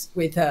things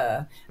with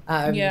her.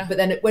 But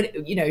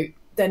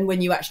then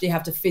when you actually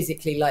have to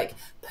physically like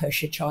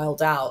push a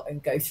child out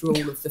and go through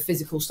all of the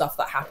physical stuff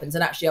that happens.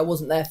 And actually I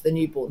wasn't there for the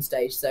newborn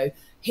stage. So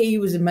he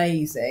was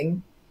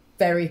amazing,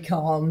 very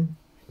calm,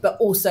 but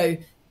also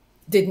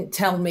didn't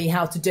tell me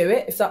how to do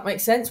it, if that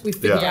makes sense. We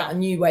figured out a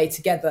new way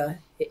together.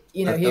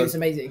 He was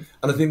amazing.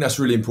 And I think that's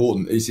really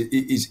important, is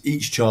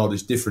each child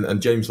is different.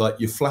 And James, like,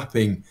 you're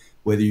flapping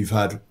whether you've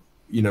had,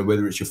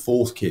 whether it's your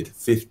fourth kid,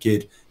 fifth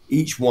kid,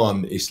 each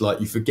one is like,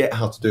 you forget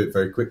how to do it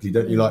very quickly,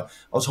 don't you? Like, I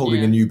was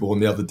holding a newborn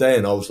the other day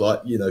and I was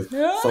like,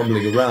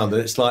 fumbling around,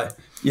 and it's like,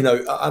 and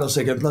I was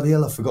thinking, bloody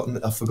hell, I've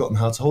forgotten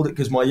how to hold it,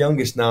 because my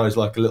youngest now is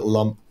like a little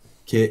lump.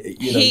 Kid,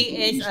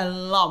 he is a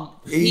lump.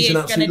 He's he is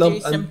going to do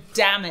some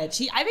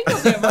damage. I think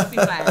he'll be a rugby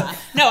player.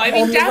 No, I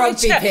mean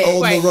damage.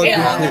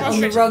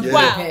 On the rugby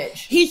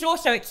pitch. He's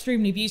also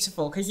extremely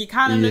beautiful, because he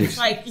kind of looks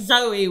like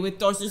Zoe with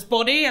Doz's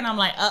body, and I'm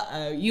like,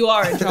 you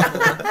are in trouble.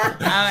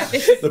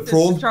 This is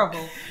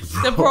trouble.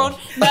 The prawn.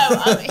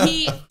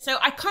 No, So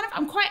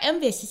I'm quite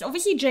envious, because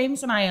obviously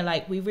James and I are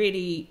like, we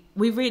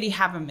really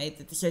haven't made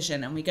the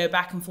decision, and we go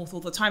back and forth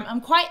all the time.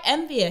 I'm quite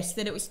envious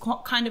that it was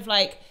kind of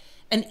like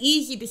an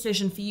easy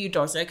decision for you,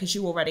 Dozer, because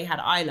you already had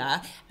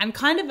Isla, and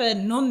kind of a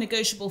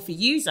non-negotiable for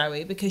you,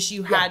 Zoe, because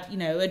you had,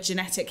 a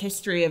genetic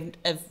history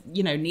of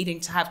needing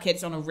to have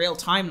kids on a real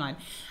timeline.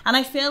 And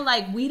I feel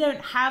like we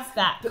don't have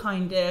that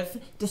kind of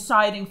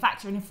deciding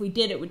factor, and if we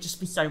did, it would just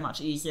be so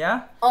much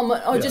easier.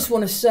 I just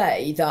want to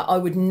say that I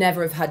would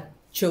never have had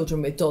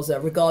children with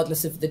Dozer,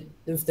 regardless of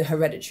the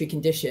hereditary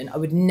condition. I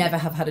would never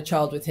have had a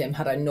child with him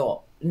had I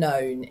not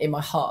known in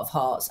my heart of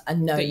hearts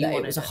and known that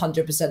it was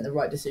 100% the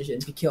right decision,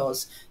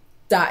 because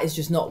that is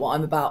just not what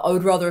I'm about. I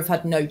would rather have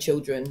had no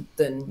children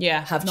than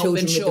have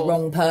children with the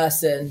wrong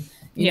person.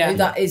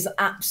 That is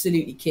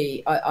absolutely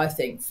key, I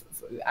think,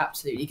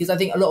 absolutely. Because I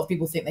think a lot of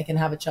people think they can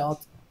have a child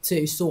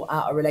to sort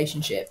out a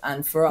relationship.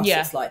 And for us,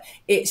 it's like,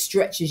 it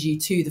stretches you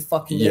to the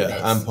fucking limits.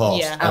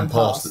 And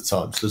past at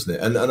times, doesn't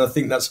it? And I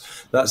think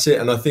that's it.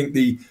 And I think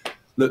the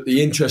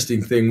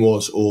interesting thing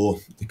was, or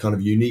the kind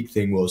of unique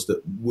thing was,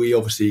 that we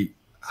obviously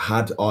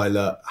had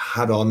Isla,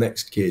 had our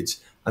next kids,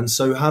 and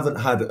so haven't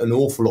had an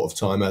awful lot of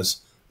time,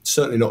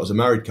 certainly not as a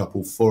married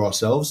couple, for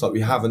ourselves. Like,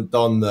 we haven't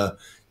done the,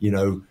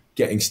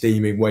 getting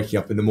steaming, waking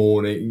up in the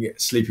morning,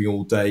 sleeping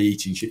all day,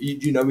 eating shit.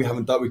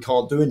 We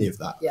can't do any of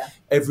that. Yeah.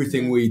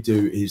 Everything we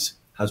do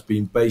has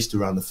been based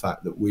around the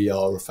fact that we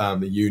are a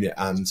family unit,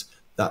 and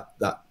that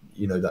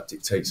that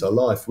dictates our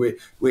life.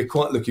 We're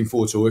quite looking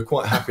forward to it. We're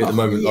quite happy at the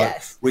moment.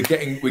 Yes. Like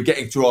we're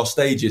getting through our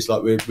stages.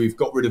 Like we've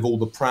got rid of all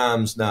the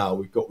prams now.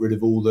 We've got rid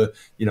of all the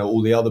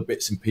all the other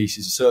bits and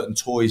pieces. Certain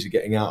toys are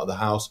getting out of the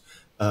house.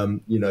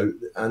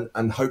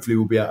 And hopefully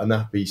we'll be out of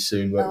nappies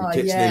soon where the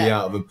kids nearly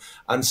out of them.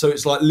 And so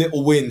it's like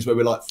little wins where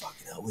we're like,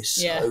 fucking hell, we're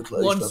so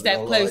close. One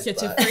step closer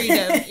to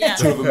freedom. Yeah.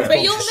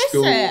 But you'll miss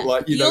it.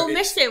 Like, you'll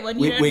miss it when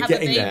you don't we're have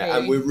getting a baby. there,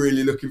 and we're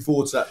really looking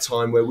forward to that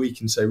time where we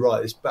can say,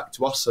 right, it's back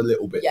to us a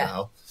little bit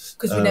now.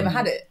 Because we never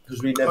had it.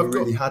 Because we never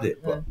really had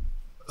it. But.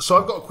 So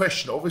I've got a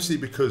question, obviously,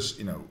 because,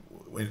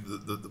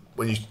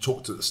 when you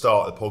talked at the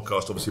start of the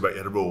podcast, obviously, about you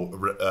had a real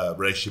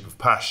relationship of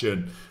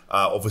passion.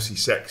 Obviously,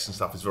 sex and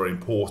stuff is very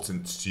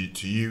important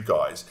to you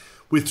guys.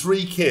 With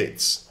 3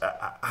 kids,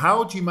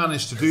 how do you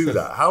manage to do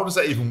that? How does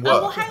that even work?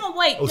 Oh, well, hang on,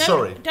 wait.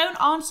 Sorry. Don't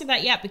answer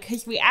that yet,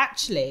 because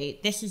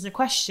this is a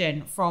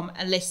question from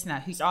a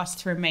listener who's asked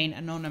to remain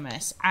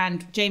anonymous.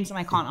 And James and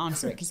I can't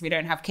answer it because we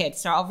don't have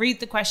kids. So I'll read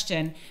the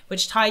question,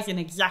 which ties in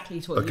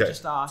exactly to what you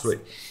just asked. Sweet.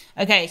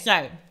 Okay,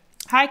 so...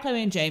 Hi,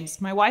 Chloe and James.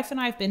 My wife and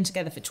I have been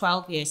together for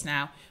 12 years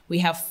now. We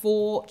have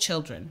 4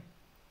 children.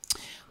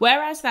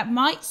 Whereas that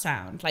might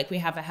sound like we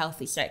have a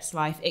healthy sex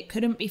life, it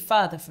couldn't be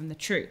further from the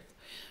truth.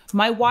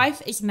 My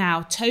wife is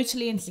now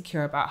totally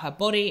insecure about her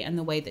body and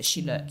the way that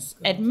she looks.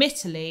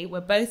 Admittedly,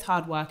 we're both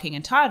hardworking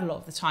and tired a lot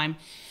of the time,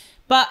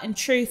 but in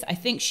truth, I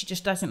think she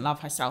just doesn't love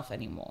herself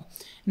anymore.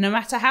 No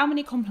matter how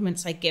many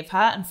compliments I give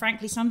her, and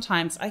frankly,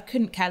 sometimes I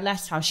couldn't care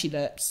less how she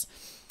looks,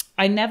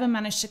 I never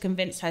managed to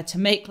convince her to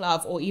make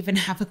love or even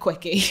have a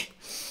quickie.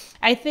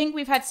 I think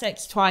we've had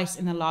sex twice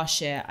in the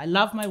last year. I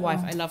love my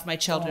wife, I love my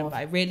children, but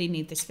I really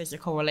need this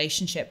physical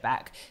relationship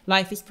back.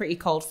 Life is pretty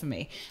cold for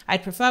me.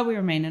 I'd prefer we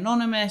remain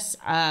anonymous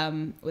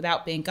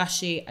without being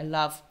gushy. I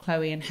love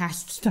Chloe and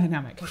Hask's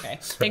dynamic. Okay,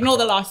 ignore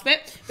the last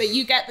bit, but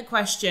you get the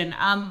question.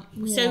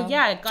 So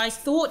guys,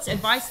 thoughts,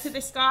 advice to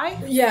this guy?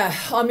 Yeah,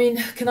 I mean,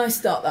 can I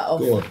start that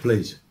off? Go on,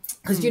 please.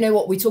 Because you know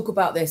what, we talk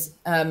about this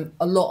a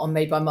lot on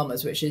Made by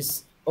Mamas, which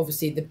is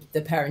obviously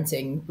the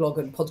parenting blog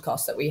and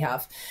podcast that we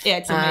have. Yeah,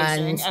 it's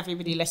amazing.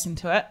 Everybody listen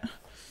to it.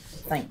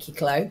 Thank you,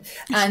 Chloe.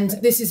 And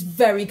this is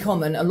very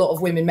common. A lot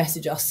of women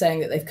message us saying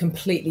that they've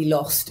completely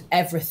lost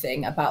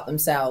everything about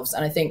themselves.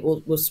 And I think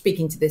we're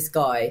speaking to this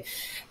guy,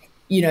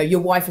 your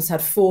wife has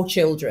had 4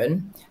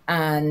 children,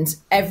 and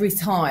every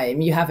time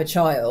you have a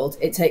child,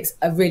 it takes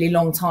a really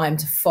long time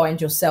to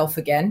find yourself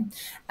again.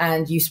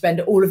 And you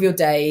spend all of your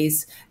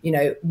days,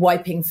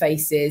 wiping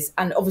faces.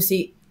 And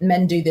obviously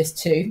men do this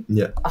too.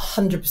 Yeah,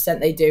 100%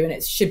 they do, and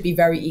it should be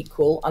very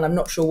equal. And I'm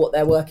not sure what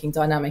their working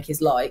dynamic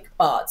is like,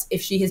 but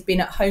if she has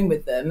been at home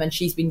with them and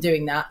she's been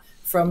doing that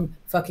from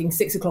fucking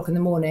 6 o'clock in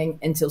the morning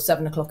until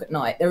 7 o'clock at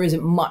night, there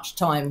isn't much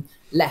time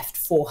left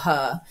for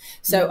her.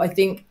 So I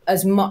think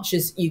as much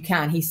as you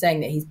can, he's saying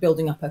that he's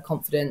building up her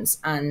confidence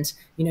and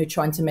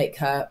trying to make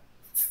her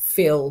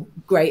feel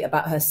great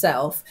about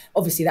herself.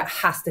 Obviously that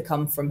has to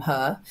come from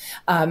her.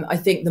 I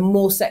think the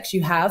more sex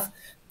you have,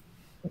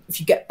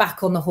 if you get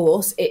back on the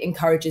horse, it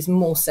encourages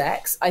more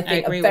sex. I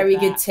think a very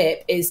good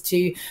tip is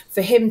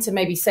for him to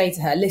maybe say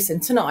to her, listen,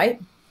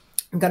 tonight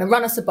I'm going to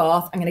run us a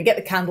bath. I'm going to get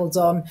the candles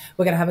on.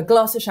 We're going to have a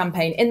glass of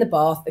champagne in the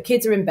bath. The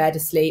kids are in bed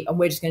asleep, and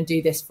we're just going to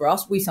do this for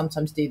us. We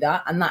sometimes do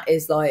that. And that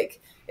is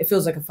like, it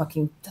feels like a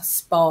fucking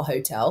spa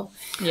hotel.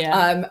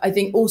 Yeah. I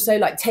think also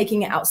like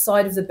taking it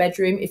outside of the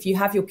bedroom. If you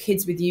have your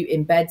kids with you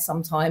in bed,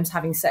 sometimes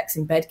having sex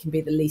in bed can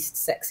be the least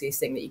sexiest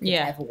thing that you could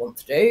ever want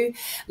to do.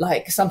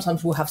 Like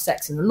sometimes we'll have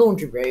sex in the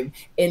laundry room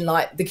in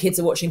like the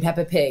kids are watching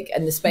Peppa Pig,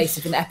 and the space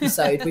of an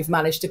episode we've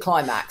managed to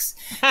climax.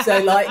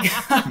 So like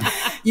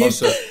I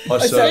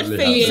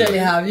certainly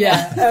have.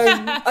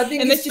 Yeah. I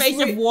think in the space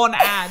of one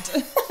ad.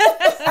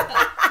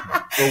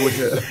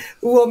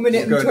 1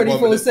 minute and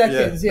 24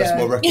 seconds. Yeah,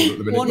 that's my record at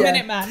the minute. 1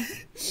 minute, man.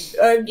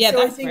 So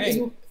I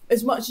think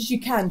as much as you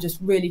can, just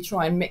really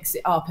try and mix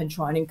it up and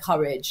try and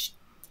encourage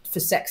for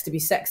sex to be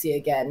sexy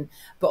again.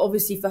 But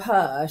obviously for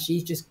her,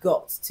 she's just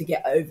got to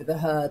get over the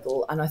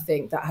hurdle, and I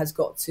think that has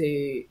got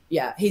to,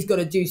 he's got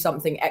to do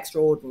something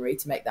extraordinary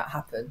to make that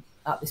happen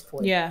at this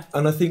point. Yeah.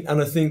 And I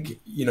think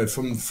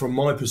from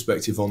my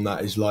perspective on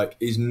that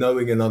is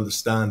knowing and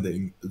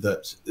understanding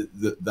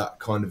that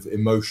kind of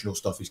emotional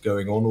stuff is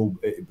going on all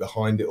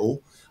behind it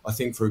all. I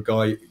think for a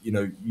guy,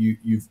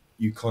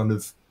 you kind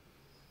of,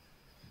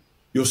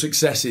 your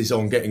success is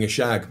on getting a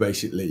shag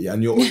basically,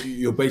 and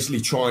you're basically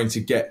trying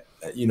to get,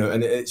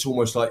 and it's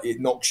almost like it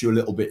knocks you a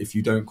little bit if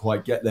you don't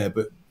quite get there.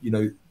 But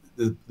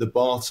the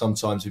bath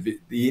sometimes,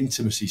 the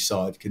intimacy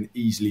side can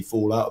easily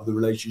fall out of the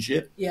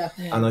relationship. Yeah.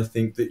 And I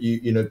think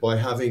that by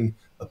having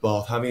a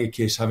bath, having a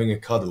kiss, having a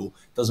cuddle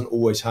doesn't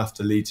always have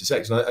to lead to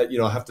sex. And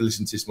I have to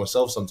listen to this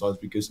myself sometimes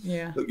because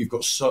look, you've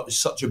got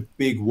such a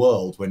big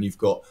world when you've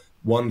got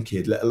 1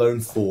 kid, let alone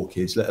 4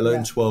 kids, let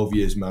alone 12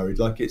 years married.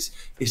 Like it's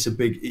a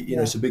big,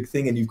 it's a big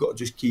thing, and you've got to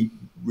just keep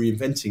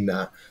reinventing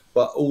that.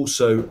 But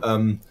also,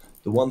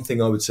 the one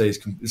thing I would say is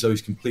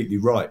Zoe's completely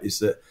right, is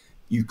that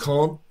you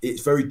can't.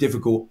 It's very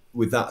difficult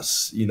with that,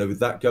 with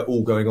that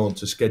all going on,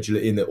 to schedule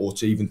it in or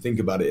to even think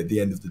about it at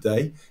the end of the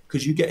day,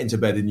 because you get into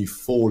bed and you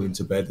fall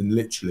into bed and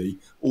literally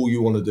all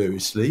you want to do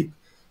is sleep.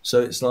 So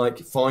it's like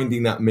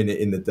finding that minute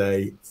in the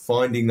day,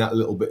 finding that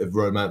little bit of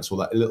romance or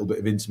that little bit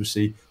of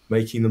intimacy,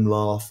 making them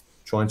laugh,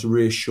 trying to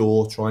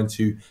reassure, trying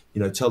to,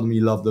 tell them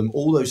you love them,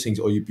 all those things,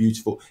 or you're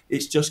beautiful.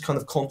 It's just kind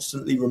of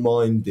constantly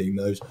reminding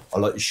those, I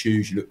like your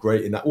shoes, you look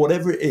great in that,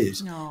 whatever it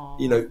is.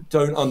 Aww.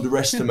 Don't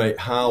underestimate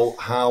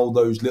how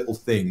those little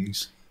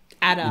things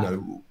add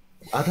up.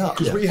 Add up.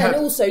 Because we had,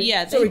 and also,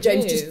 sorry,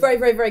 James, do. just very,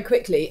 very, very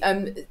quickly,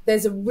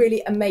 there's a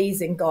really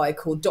amazing guy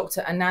called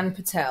Dr. Anand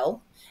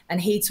Patel, and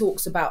he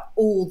talks about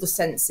all the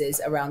senses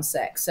around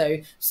sex. So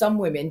some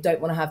women don't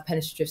want to have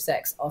penetrative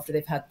sex after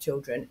they've had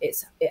children.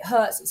 It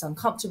hurts, it's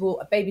uncomfortable,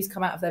 a baby's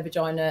come out of their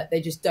vagina,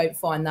 they just don't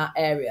find that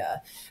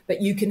area.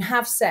 But you can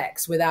have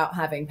sex without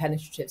having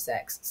penetrative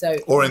sex. So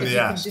or in the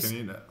ass, can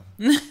you know?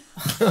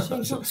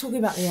 James, not talking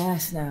about the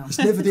ass now. It's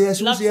never the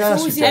ass, always the ass.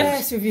 Always the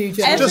ass with you,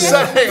 James. I'm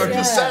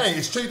just saying,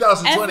 it's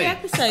 2020. Every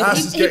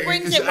episode, he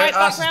brings it right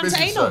back around to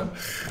anal.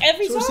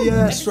 Every time. The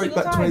ass, straight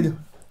back to anal.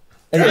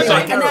 Anyway,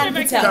 Sorry, Anand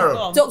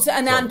Patel, Dr.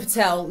 Anand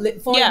Sorry.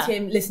 Patel, find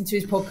him, listen to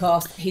his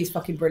podcast. He's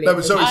fucking brilliant. No,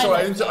 but sorry,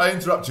 I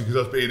interrupted because I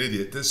was being an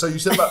idiot. So you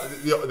said about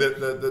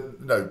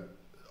the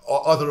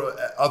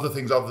other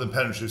things other than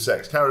penetrative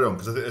sex. Carry on,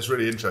 because I think that's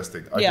really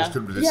interesting. I just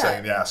couldn't resist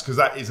saying the ass, because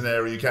that is an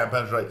area you can't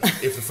penetrate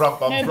if the front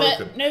bum's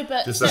broken.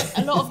 But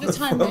a lot of the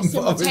time they're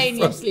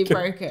simultaneously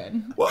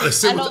broken. Well,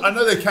 I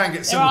know they can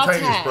get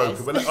simultaneously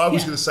broken, but I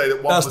was going to say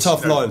that one That's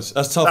tough lines.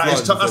 That's tough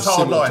lines. That's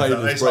hard lines.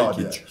 That is hard.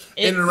 Breakage.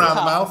 In and around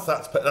the mouth,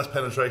 that's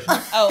penetration.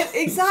 Oh,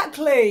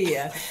 exactly.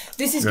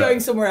 This is going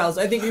somewhere else.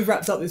 I think we've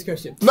wrapped up this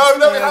question. No,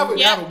 we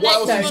haven't. What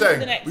else are you on to the saying?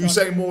 next Were you one.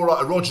 saying more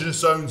like erogenous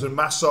zones and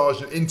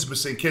massage and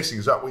intimacy and kissing?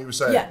 Is that what you were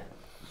saying? Yeah.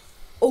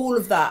 All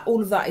of that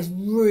is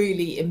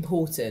really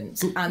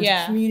important,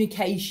 and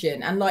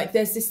communication, and like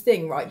there's this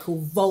thing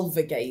called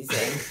vulva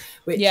gazing,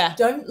 which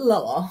don't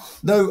laugh.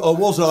 No, I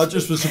wasn't. I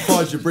just was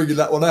surprised you're bringing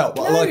that one out,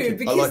 but I like it.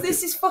 Because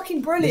this is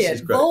fucking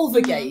brilliant.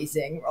 Vulva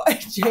gazing, right?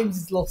 James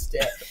has lost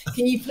it.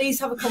 Can you please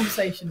have a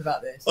conversation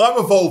about this? I'm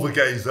a vulva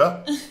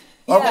gazer.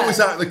 I'm always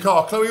out in the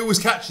car. Chloe always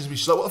catches me.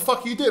 She's like, "What the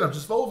fuck are you doing?" I'm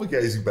just vulva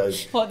gazing, babe.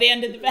 What, at the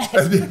end of the bed?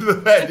 At the end of the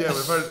bed,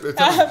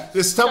 yeah.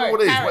 Just tell me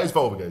what it is. Karen, What is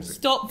vulva gazing?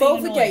 Stop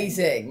being Vulva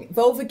gazing.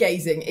 Vulva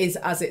gazing is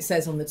as it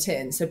says on the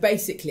tin. So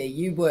basically,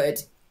 you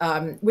would,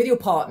 with your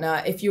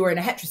partner, if you were in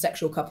a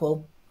heterosexual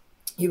couple,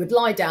 you would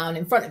lie down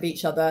in front of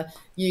each other.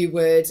 You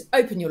would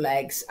open your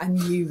legs and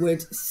you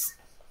would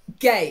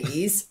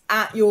gaze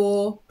at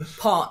your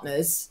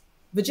partner's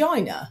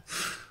vagina.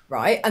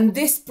 Right. And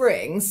this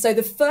brings, so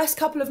the first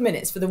couple of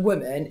minutes for the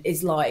woman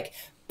is like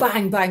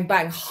bang, bang,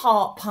 bang,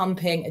 heart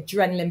pumping,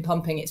 adrenaline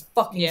pumping. It's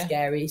fucking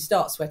scary. You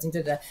start sweating,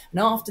 And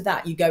after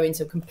that, you go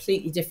into a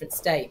completely different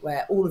state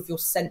where all of your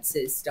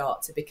senses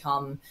start to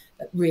become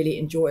really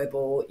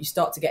enjoyable. You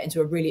start to get into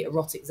a really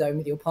erotic zone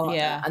with your partner.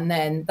 Yeah. And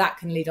then that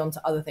can lead on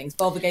to other things.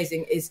 Vulva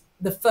gazing is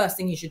the first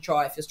thing you should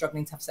try if you're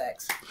struggling to have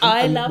sex.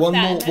 I love one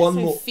that. more- That's one so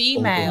more-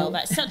 female. oh,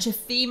 That's such a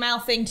female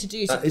thing to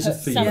do, to That is a put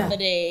female.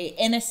 somebody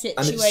in a And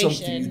situation. it's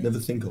something you'd never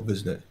think of,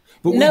 isn't it?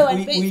 But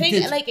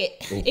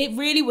It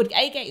really would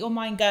A, get your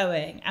mind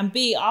going, and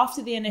B,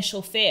 after the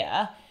initial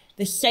fear,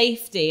 the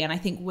safety. And I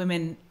think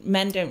men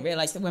don't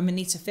realise that women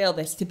need to feel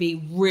this to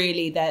be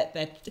really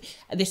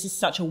this is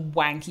such a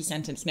wanky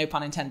sentence, no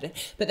pun intended,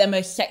 but their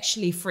most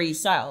sexually free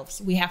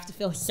selves. We have to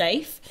feel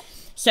safe.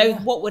 So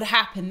what would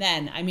happen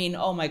then? I mean,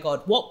 oh my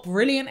God, what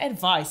brilliant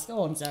advice.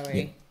 Go on, Zoe.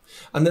 Yeah.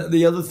 And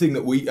the other thing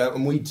that we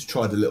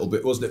tried a little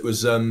bit, wasn't it,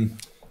 was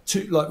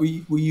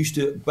we used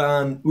to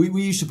ban,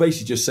 we used to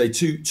basically just say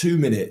 2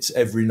 minutes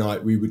every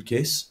night we would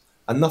kiss,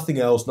 and nothing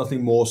else,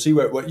 nothing more, see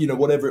where it went,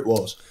 whatever it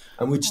was.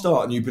 And we'd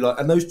start and you'd be like,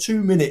 and those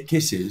 2 minute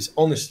kisses,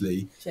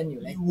 honestly,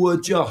 genuinely were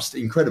just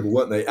incredible,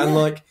 weren't they?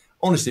 And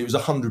honestly, it was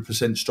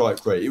 100%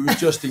 strike rate. It was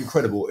just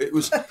incredible. It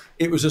was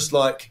just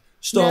like,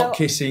 start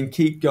kissing,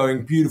 keep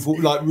going, beautiful,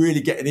 like really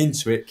getting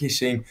into it,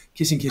 kissing.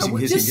 Just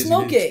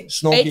snogging.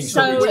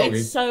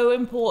 It's so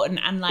important,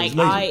 and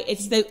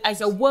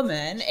as a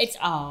woman,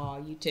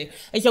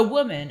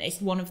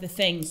 it's one of the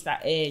things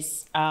that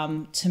is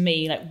to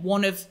me like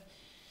one of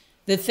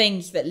the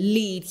things that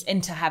leads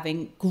into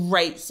having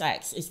great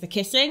sex is the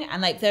kissing.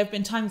 And like there have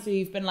been times where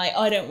you've been like,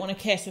 I don't want to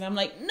kiss, and I'm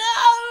like, no.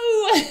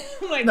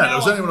 I'm like, no, it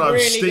was only when I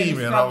was really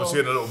steaming and I was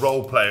doing a little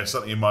role play or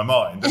something in my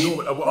mind.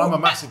 I'm a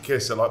massive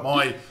kisser. Like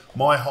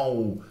my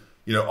whole,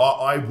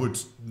 I would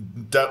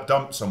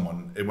dump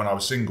someone when I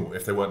was single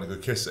if they weren't a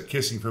good kisser.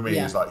 Kissing for me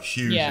is like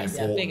hugely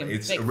important.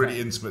 It's a really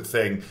intimate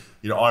thing.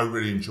 I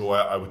really enjoy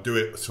it. I would do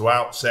it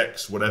throughout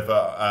sex,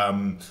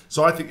 whatever.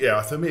 So I think,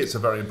 for me, it's a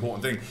very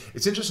important thing.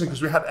 It's interesting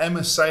because we had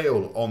Emma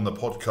Sale on the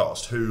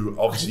podcast, who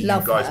obviously you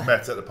guys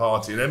met at the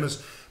party, and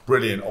Emma's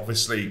brilliant.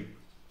 Obviously,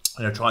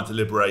 trying to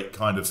liberate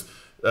kind of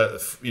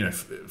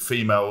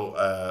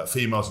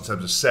females in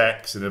terms of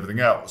sex and everything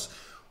else.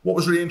 What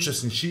was really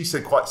interesting, she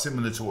said quite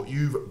similar to what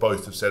you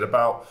both have said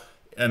about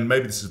and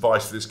maybe this is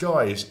advice for this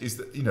guy, is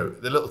that, you know,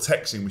 the little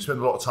texting, we spend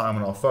a lot of time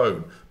on our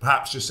phone,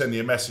 perhaps just sending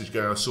a message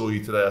going, I saw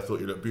you today, I thought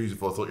you looked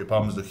beautiful, I thought your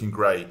bum was looking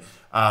great.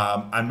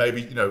 And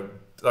maybe, you know,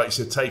 like you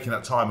said, taking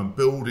that time and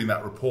building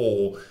that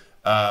rapport,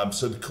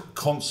 so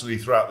constantly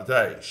throughout the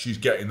day, she's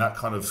getting that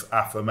kind of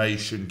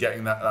affirmation,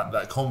 getting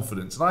that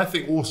confidence. And I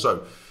think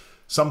also,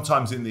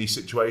 sometimes in these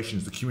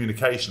situations, the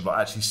communication, like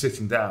actually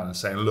sitting down and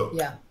saying, look,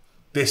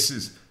 this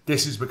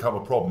has become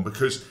a problem,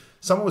 because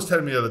someone was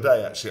telling me the other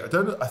day, actually, I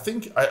don't know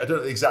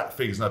the exact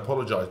figures, and I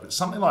apologise, but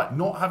something like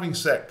not having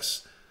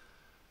sex,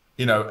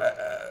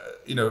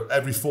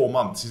 every 4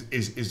 months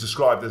is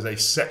described as a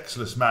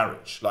sexless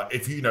marriage. Like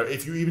even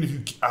if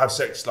you have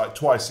sex like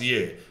twice a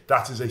year,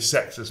 that is a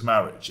sexless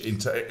marriage in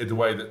the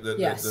way that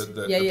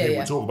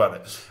people talk about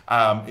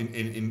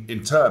it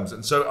in terms.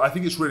 And so I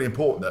think it's really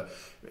important that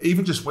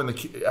even just when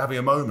having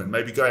a moment,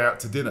 maybe going out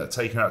to dinner,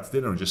 taking her out to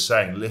dinner, and just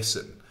saying,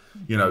 listen,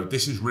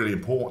 this is really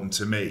important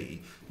to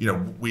me.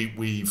 We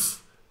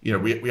used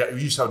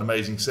to have an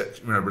amazing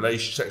sexual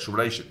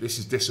relationship. This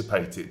is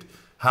dissipated.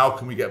 How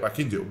can we get back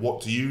into it?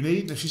 What do you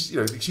need? And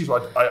she's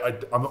like,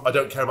 I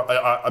don't care about.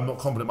 I'm not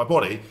confident in my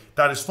body.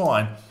 That is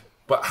fine.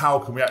 But how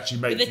can we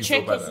actually make you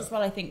feel better? The trick is as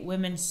well, I think,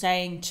 women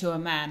saying to a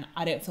man,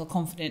 I don't feel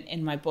confident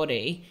in my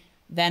body,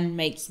 then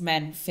makes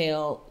men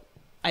feel,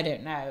 I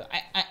don't know.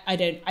 I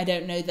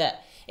don't know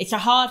that. It's a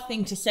hard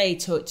thing to say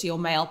to your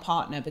male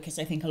partner, because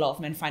I think a lot of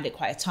men find it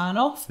quite a turn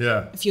off.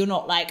 Yeah. If you're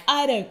not like,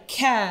 I don't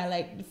care,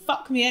 like,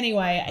 fuck me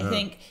anyway.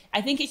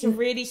 I think it's a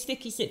really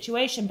sticky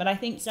situation. But I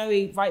think,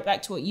 Zoe, right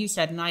back to what you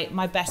said, and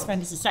my best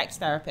friend is a sex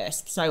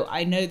therapist, so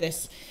I know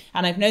this,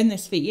 and I've known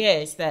this for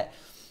years, that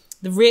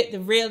the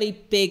really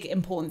big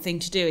important thing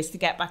to do is to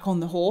get back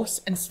on the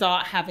horse and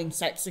start having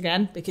sex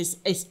again, because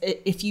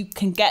if you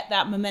can get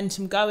that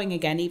momentum going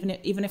again, even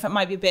if it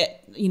might be a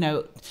bit,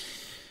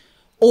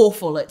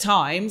 awful at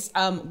times,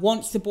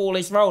 once the ball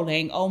is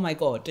rolling, oh my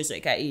god, does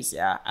it get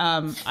easier.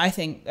 I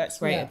think that's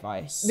great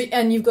advice.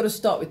 And you've got to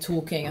start with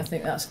talking. I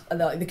think that's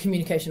like the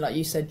communication, like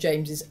you said,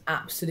 James, is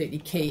absolutely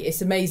key.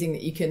 It's amazing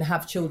that you can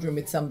have children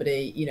with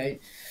somebody,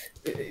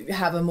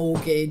 have a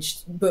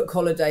mortgage, book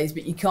holidays,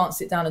 but you can't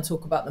sit down and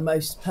talk about the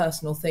most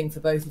personal thing for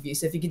both of you.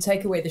 So if you can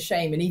take away the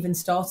shame, and even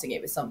starting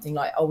it with something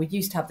like, oh, we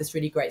used to have this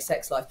really great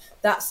sex life,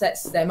 that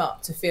sets them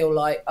up to feel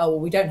like, oh, well,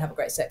 we don't have a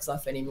great sex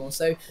life anymore.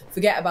 So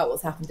forget about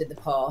what's happened in the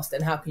past,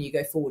 and how can you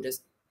go forward as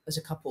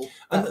a couple?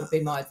 That would be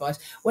my advice.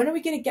 When are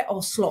we going to get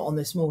our slot on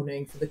this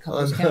morning for the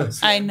couples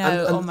council? I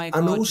know. Oh my god.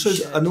 And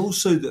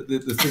also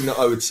the thing that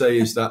I would say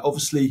is that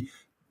obviously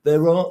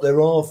there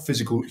are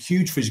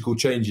huge physical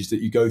changes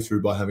that you go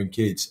through by having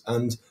kids,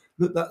 and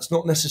look, that's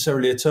not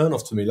necessarily a turn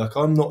off to me. Like,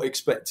 I'm not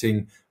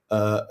expecting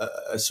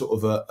a sort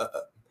of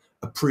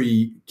a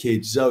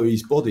pre-kid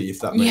Zoe's body, if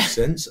that makes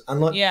sense.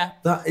 And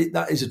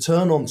that is a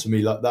turn on to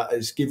me. Like, that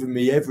has given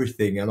me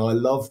everything, and I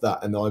love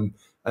that, and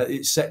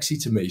it's sexy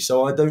to me.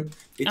 So it's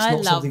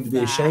not something to be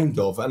ashamed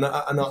of. And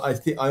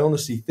I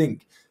honestly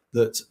think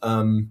that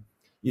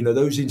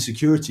those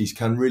insecurities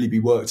can really be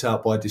worked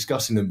out by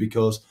discussing them,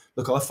 because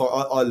look,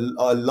 I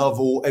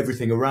love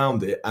everything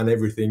around it and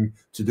everything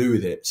to do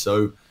with it.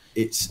 So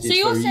it's very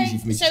easy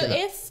for me to say that.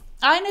 If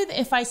I know that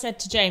if I said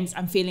to James,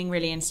 I'm feeling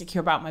really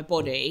insecure about my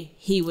body,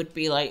 he would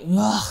be like,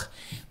 ugh.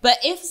 But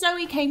if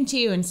Zoe came to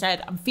you and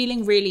said, I'm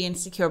feeling really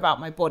insecure about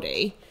my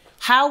body,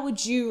 how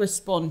would you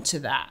respond to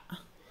that?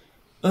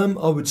 I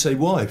would say,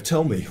 why?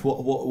 Tell me,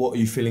 what are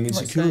you feeling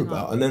insecure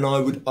about? And then I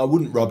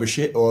wouldn't rubbish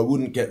it, or I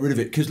wouldn't get rid of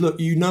it. Because look,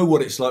 you know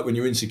what it's like when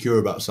you're insecure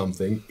about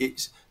something.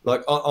 It's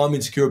like, I'm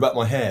insecure about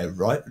my hair,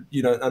 right?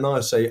 And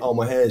I say, oh,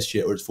 my hair's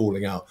shit, or it's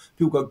falling out.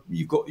 People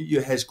go,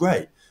 your hair's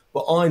great.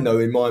 But I know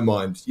in my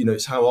mind,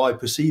 it's how I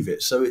perceive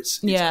it. So it's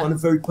kind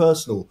of very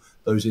personal,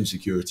 those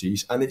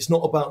insecurities. And it's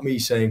not about me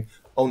saying,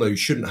 oh no, you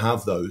shouldn't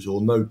have those,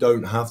 or no,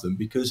 don't have them,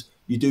 because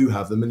you do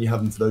have them, and you have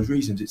them for those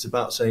reasons. It's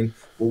about saying,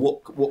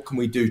 well, what can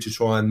we do to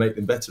try and make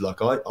them better?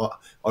 Like,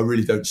 I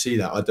really don't see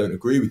that. I don't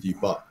agree with you,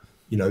 but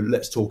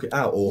let's talk it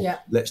out, or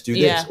let's do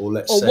this, or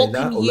let's say that, or let's talk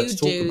about it. Or what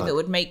can you do that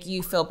would make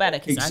you feel better?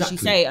 Because as you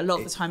say, a lot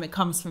of the time it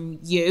comes from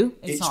you.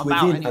 It's not within,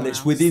 about anyone and it's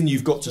else. within.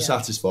 You've got to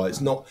satisfy.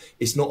 It's not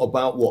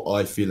about what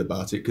I feel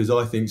about it, because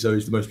I think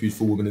Zoe's the most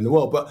beautiful woman in the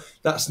world. But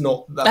that's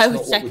not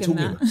what we're talking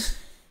about.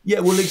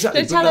 Yeah, well,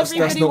 exactly. So tell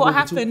everybody what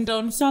happened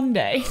on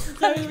Sunday.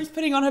 Zoe was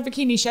putting on her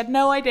bikini. She had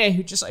no idea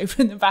who just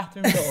opened the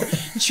bathroom door.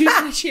 She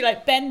was literally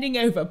like bending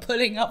over,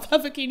 pulling up her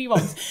bikini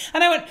bottoms.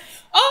 And I went,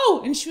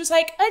 oh, and she was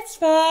like, it's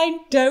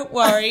fine. Don't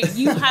worry.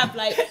 You have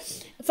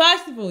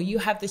first of all, you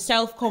have the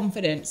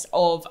self-confidence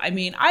of, I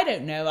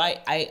don't know,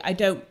 I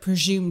don't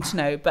presume to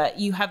know, but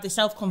you have the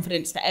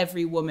self-confidence that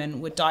every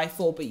woman would die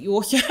for, but you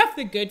also have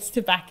the goods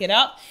to back it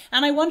up.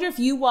 And I wonder if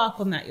you work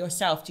on that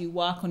yourself. Do you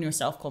work on your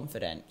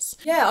self-confidence?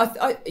 Yeah,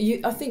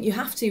 I think you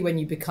have to when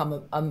you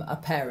become a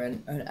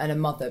parent and a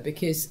mother,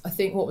 because I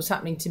think what was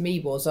happening to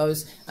me was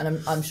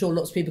and I'm sure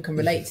lots of people can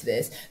relate to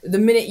this, the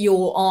minute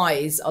your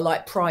eyes are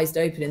like prized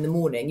open in the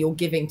morning, you're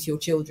giving to your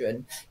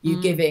children. You're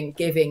giving.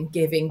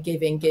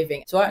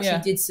 So I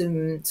actually did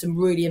some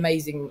really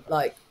amazing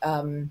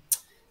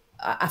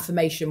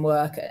affirmation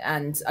work,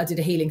 and I did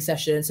a healing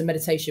session, some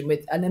meditation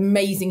with an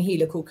amazing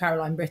healer called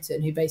Caroline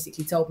Britton, who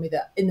basically told me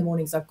that in the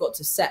mornings I've got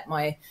to set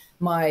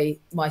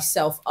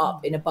myself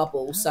up in a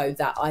bubble so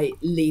that I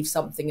leave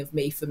something of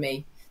me for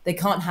me. They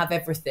can't have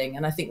everything,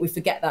 and I think we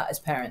forget that as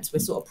parents. We're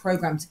sort of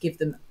programmed to give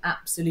them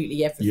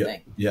absolutely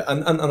everything. Yeah.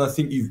 And I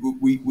think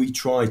we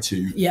try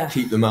to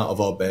keep them out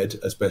of our bed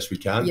as best we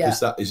can, because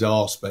that is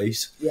our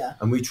space. Yeah,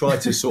 and we try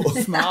to sort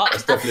of smart.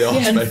 That's definitely our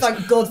space. And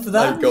thank God for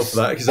that. Thank God for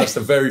that, because that's the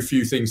very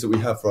few things that we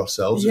have for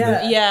ourselves.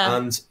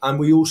 And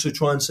we also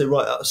try and say,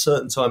 right, at a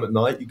certain time at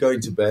night, you're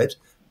going to bed,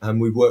 and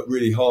we work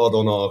really hard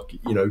on our,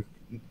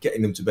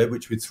 getting them to bed,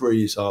 which with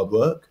 3 is hard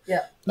work.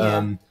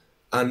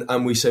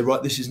 And we say,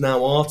 right, this is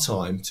now our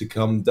time to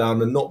come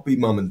down and not be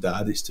mum and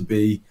dad. It's to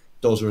be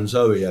Dozer and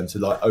Zoe, and to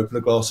like open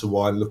a glass of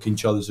wine, look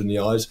each other in the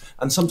eyes.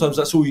 And sometimes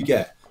that's all you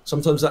get.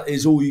 Sometimes that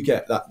is all you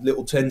get, that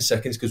little 10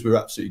 seconds, because we're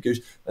absolutely goose.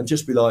 And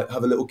just be like,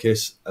 have a little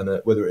kiss. And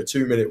whether it's a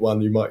 2-minute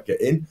one, you might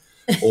get in.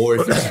 Or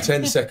if it's a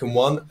 10-second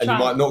one and you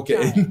might not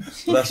get in.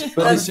 But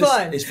it's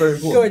fine. It's very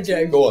important. Go on,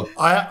 James. Go on.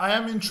 I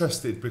am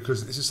interested,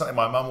 because this is something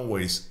my mum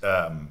always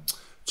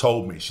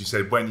told me. She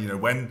said,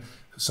 when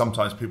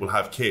sometimes people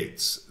have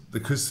kids,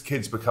 because the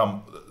kids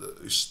become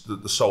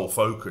the sole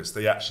focus,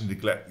 they actually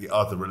neglect the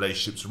other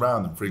relationships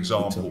around them. For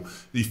example,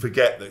 you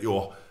forget that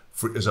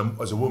as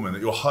a woman,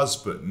 that your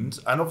husband,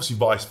 and obviously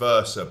vice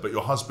versa, but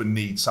your husband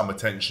needs some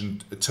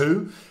attention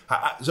too.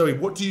 Zoe,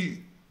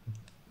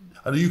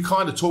 I know you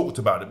kind of talked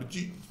about it, but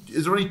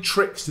is there any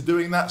tricks to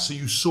doing that? So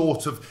you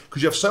sort of,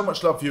 because you have so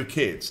much love for your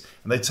kids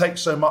and they take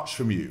so much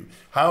from you,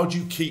 how do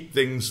you keep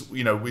things,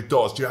 with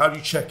Doz? How do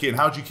you check in?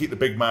 How do you keep the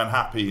big man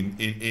happy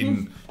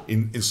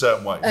in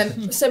certain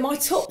ways? So my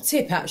top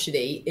tip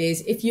actually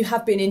is, if you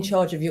have been in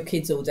charge of your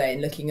kids all day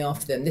and looking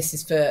after them, this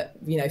is for,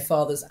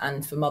 fathers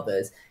and for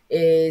mothers,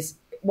 is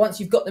once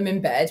you've got them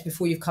in bed,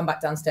 before you've come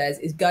back downstairs,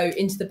 is go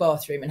into the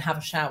bathroom and have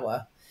a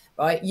shower.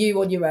 Right,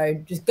 you on your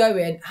own, just go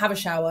in, have a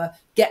shower,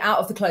 get out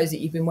of the clothes that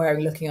you've been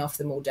wearing looking after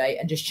them all day,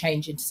 and just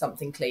change into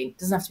something clean. It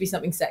doesn't have to be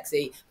something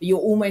sexy, but you're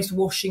almost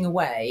washing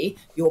away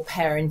your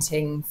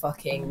parenting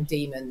fucking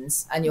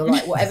demons. And you're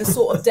like, whatever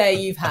sort of day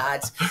you've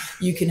had,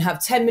 you can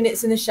have 10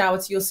 minutes in the shower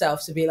to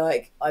yourself to be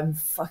like, I'm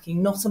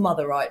fucking not a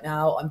mother right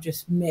now, I'm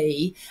just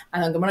me.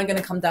 And when I'm going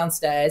to come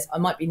downstairs, I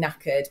might be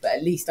knackered, but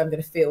at least I'm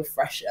going to feel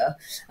fresher,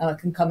 and I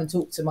can come and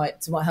talk to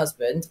my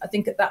husband. I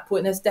think at that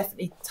point, there's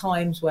definitely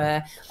times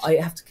where I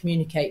have to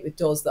communicate with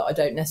Doz that I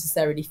don't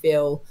necessarily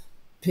feel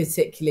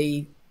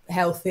particularly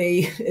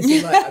healthy.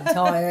 It's like I'm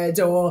tired,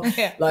 or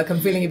like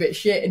I'm feeling a bit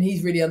shit, and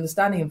he's really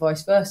understanding, and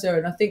vice versa.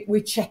 And I think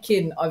we check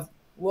in.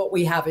 What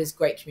we have is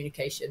great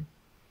communication.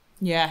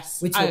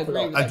 Yes, we talk a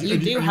lot. And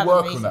you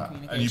work on that,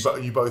 and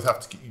you both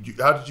have to.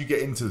 How did you get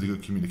into the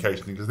good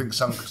communication thing? Because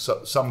I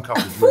think some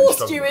couples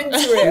forced you into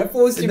it. I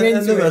forced you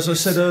into it. As I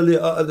said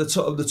earlier at the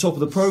top of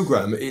the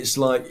program, it's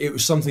like it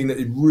was something that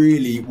it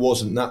really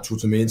wasn't natural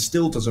to me, and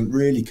still doesn't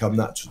really come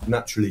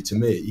naturally to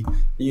me.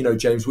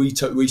 James,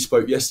 we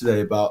spoke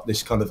yesterday about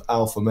this kind of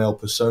alpha male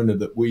persona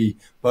that we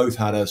both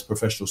had as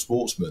professional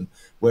sportsmen,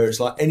 where it's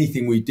like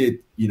anything we did,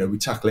 we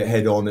tackle it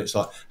head on. It's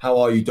like, how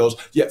are you, Doz?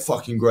 Yeah,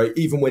 fucking great.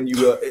 Even when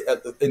you were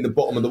in the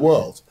bottom of the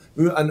world.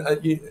 And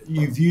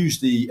you've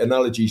used the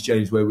analogies,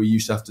 James, where we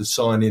used to have to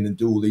sign in and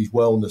do all these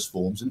wellness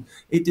forms, and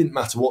it didn't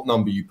matter what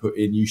number you put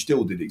in, you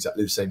still did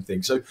exactly the same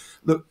thing. So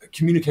look,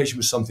 communication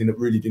was something that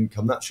really didn't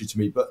come naturally to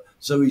me, but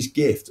Zoe's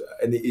gift,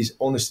 and it is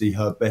honestly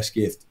her best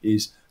gift,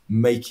 is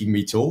making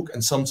me talk.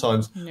 And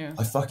sometimes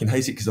I fucking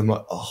hate it, because I'm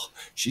like,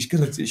 she's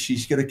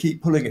gonna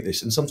keep pulling at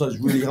this, and sometimes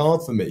it's really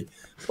hard for me,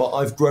 but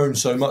I've grown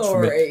so much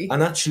from it.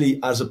 And actually,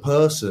 as a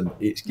person,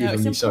 it's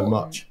given me so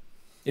much.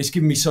 It's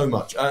given me so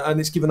much, and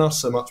it's given us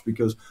so much,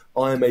 because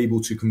I am able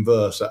to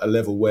converse at a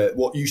level where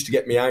what used to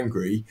get me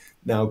angry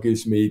now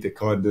gives me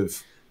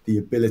the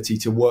ability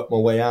to work my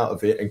way out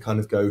of it and kind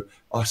of go,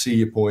 I see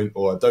your point,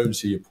 or I don't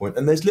see your point.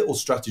 And there's little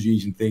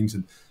strategies and things.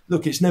 And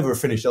look, it's never a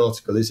finished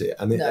article, is it?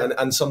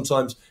 And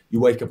sometimes you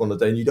wake up on a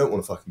day and you don't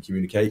want to fucking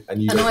communicate.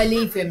 And I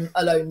leave him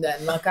alone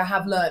then. Like I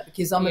have learned,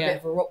 because I'm a bit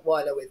of a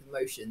Rottweiler with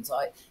emotions.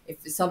 If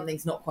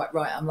something's not quite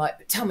right, I'm like,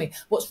 but tell me,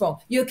 what's wrong?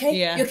 You okay?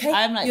 Yeah. You okay?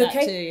 I'm like you that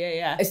okay? too,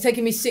 yeah. It's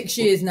taken me 6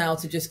 years now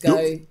to just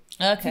go,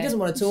 if he doesn't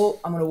want to talk,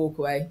 I'm going to walk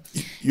away.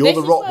 You're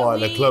the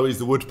Rottweiler, Chloe's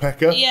the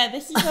woodpecker. Yeah,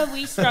 this is where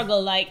we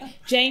struggle. Like,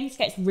 James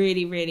gets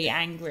really, really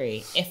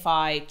angry if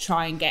I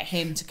try and get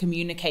him to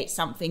communicate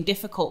something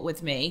difficult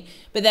with me.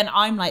 But then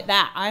I'm like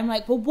that. I'm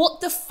like, well,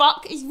 what the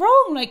fuck is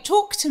wrong? Like,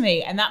 talk to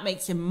me. And that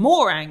makes him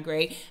more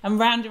angry. And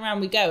round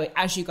we go,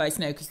 as you guys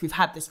know, because we've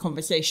had this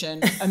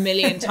conversation a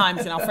million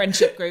times in our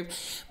friendship group.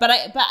 But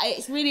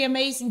it's really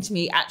amazing to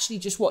me, actually,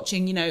 just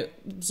watching,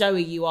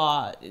 Zoe,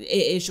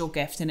 it is your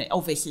gift, and it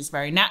obviously is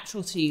very natural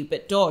to you.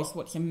 But Doris,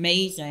 what's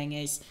amazing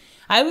is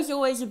I was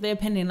always of the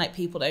opinion like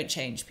people don't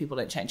change.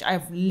 I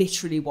have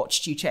literally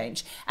watched you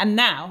change. And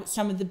now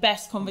some of the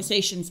best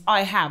conversations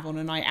I have on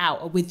a night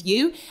out are with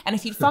you. And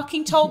if you'd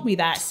fucking told me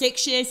that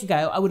 6 years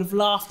ago, I would have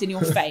laughed in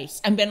your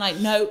face and been like,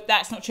 no,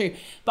 that's not true.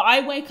 But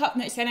I wake up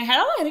next day and I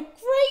had a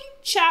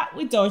great chat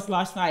with Doris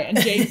last night, and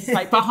James is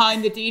like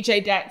behind the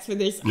DJ decks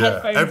with his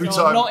headphones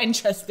on, not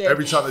interested.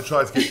 Every time they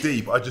try to get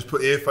deep, I just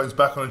put earphones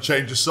back on and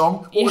change the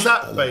song. What was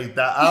that? Fade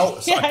that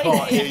out. So I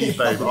can't hear you,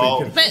 babe.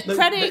 But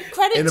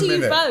credit to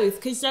you both,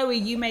 because Zoe,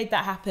 you made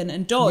that happen,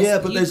 and Doris,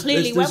 but there's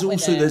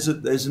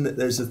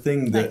a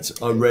thing that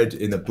I read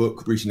in a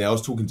book recently. I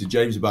was talking to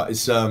James about.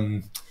 It's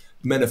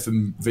Men Are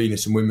From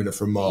Venus and Women Are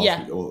From Mars.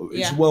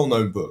 It's a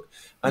well-known book.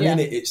 And in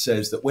it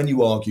says that when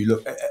you argue,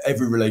 look,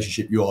 every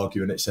relationship you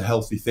argue, and it's a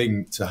healthy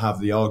thing to have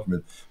the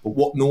argument. But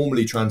what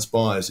normally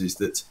transpires is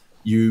that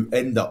you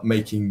end up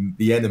making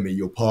the enemy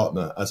your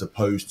partner as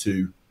opposed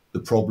to the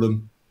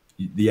problem,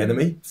 the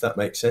enemy, if that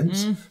makes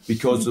sense.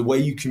 Because the way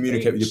you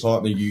communicate with your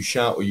partner, you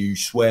shout or you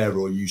swear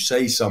or you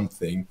say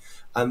something,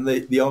 and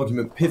the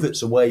argument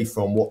pivots away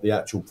from what the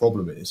actual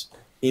problem is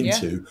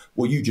into,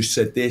 well, you just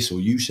said this or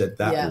you said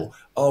that, or,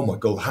 oh my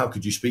God, how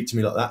could you speak to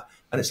me like that?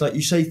 And it's like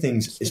you say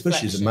things,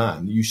 especially as a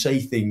man, you say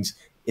things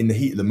in the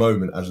heat of the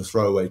moment as a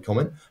throwaway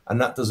comment, and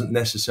that doesn't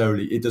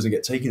necessarily, it doesn't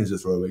get taken as a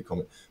throwaway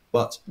comment.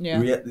 But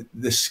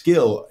the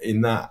skill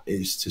in that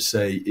is to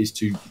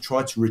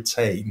try to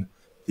retain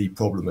the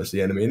problem as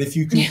the enemy. And if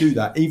you can do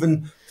that,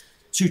 even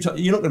 2 times,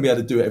 you're not going to be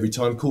able to do it every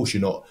time, of course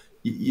you're not.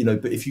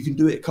 But if you can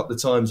do it a couple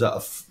of times out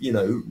of,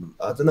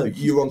 I don't know,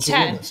 you're on to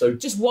winner. So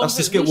just one. That's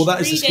the skill. Well,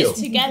 that is the skill.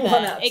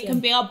 Together, it can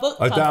be our book.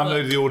 I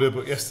downloaded the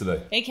audiobook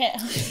yesterday. It can,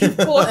 of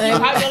course, you're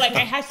like,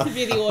 it has to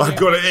be the audio. I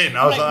got it in.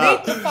 I was like,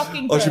 read the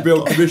fucking book. I should be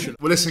on commission.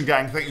 Well, listen,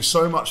 gang, thank you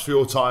so much for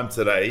your time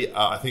today.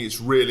 I think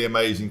it's really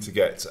amazing to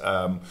get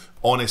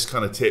honest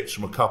kind of tips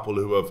from a couple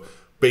who have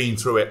been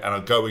through it and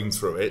are going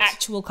through it.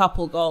 Actual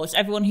couple goals.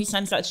 Everyone who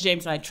sends that to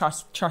James and I,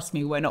 trust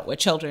me, we're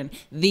children.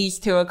 These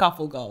 2 are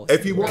couple goals.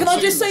 If you want Can I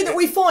just say that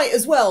we fight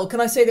as well? Can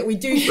I say that we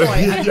do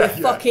fight and we're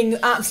fucking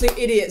absolute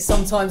idiots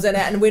sometimes,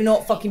 and we're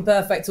not fucking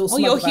perfect or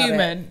smug about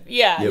human. it.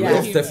 Yeah,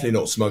 we're definitely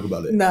not smug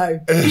about it. No.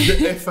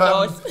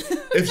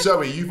 If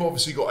Zoe, you've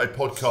obviously got a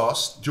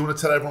podcast, do you want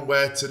to tell everyone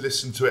where to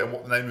listen to it and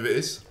what the name of it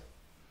is?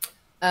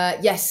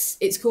 Yes,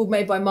 it's called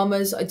Made by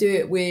Mamas. I do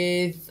it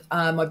with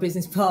my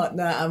business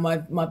partner and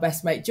my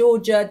best mate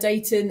Georgia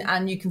Dayton,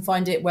 and you can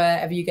find it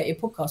wherever you get your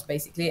podcast,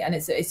 basically. And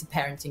it's a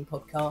parenting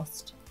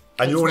podcast.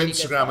 And you're on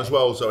Instagram as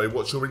well, Zoe.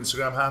 What's your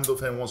Instagram handle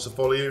if anyone wants to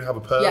follow you? Have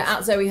a perv? Yeah,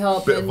 at Zoe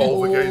Hardman. Bit of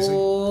vulva gazing.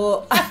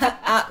 Or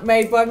at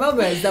Made by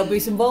Mamas. There'll be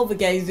some vulva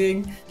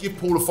gazing. Give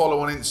Paul a follow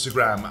on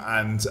Instagram,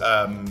 and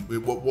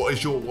what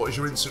is your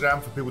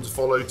Instagram for people to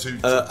follow?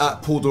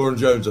 At Paul Doran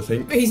Jones, I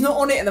think. But he's not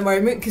on it at the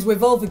moment because we're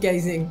vulva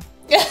gazing.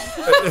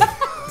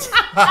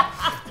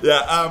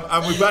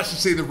 And we've actually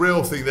seen the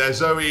real thing there.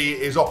 Zoe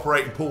is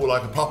operating Paul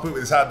like a puppet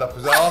with his hand up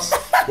his ass.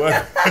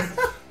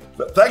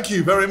 Thank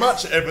you very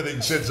much.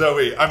 Everything said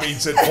Zoe.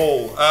 Said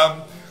Paul.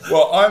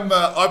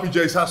 I've been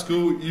James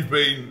Haskell. You've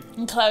been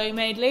Chloe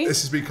Madeley.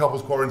 This has been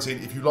Couples Quarantine.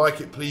 If you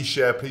like it, please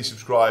share, please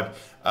subscribe.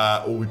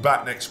 We'll be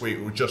back next week.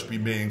 It will just be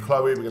me and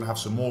Chloe. We're going to have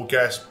some more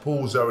guests.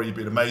 Paul, Zoe, you've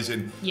been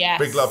amazing. Yes.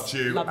 Big love to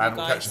you, Love and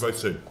you we'll catch you both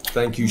soon.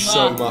 Thank you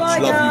so much. Bye,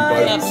 love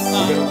guys. you both.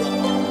 Love you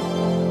both.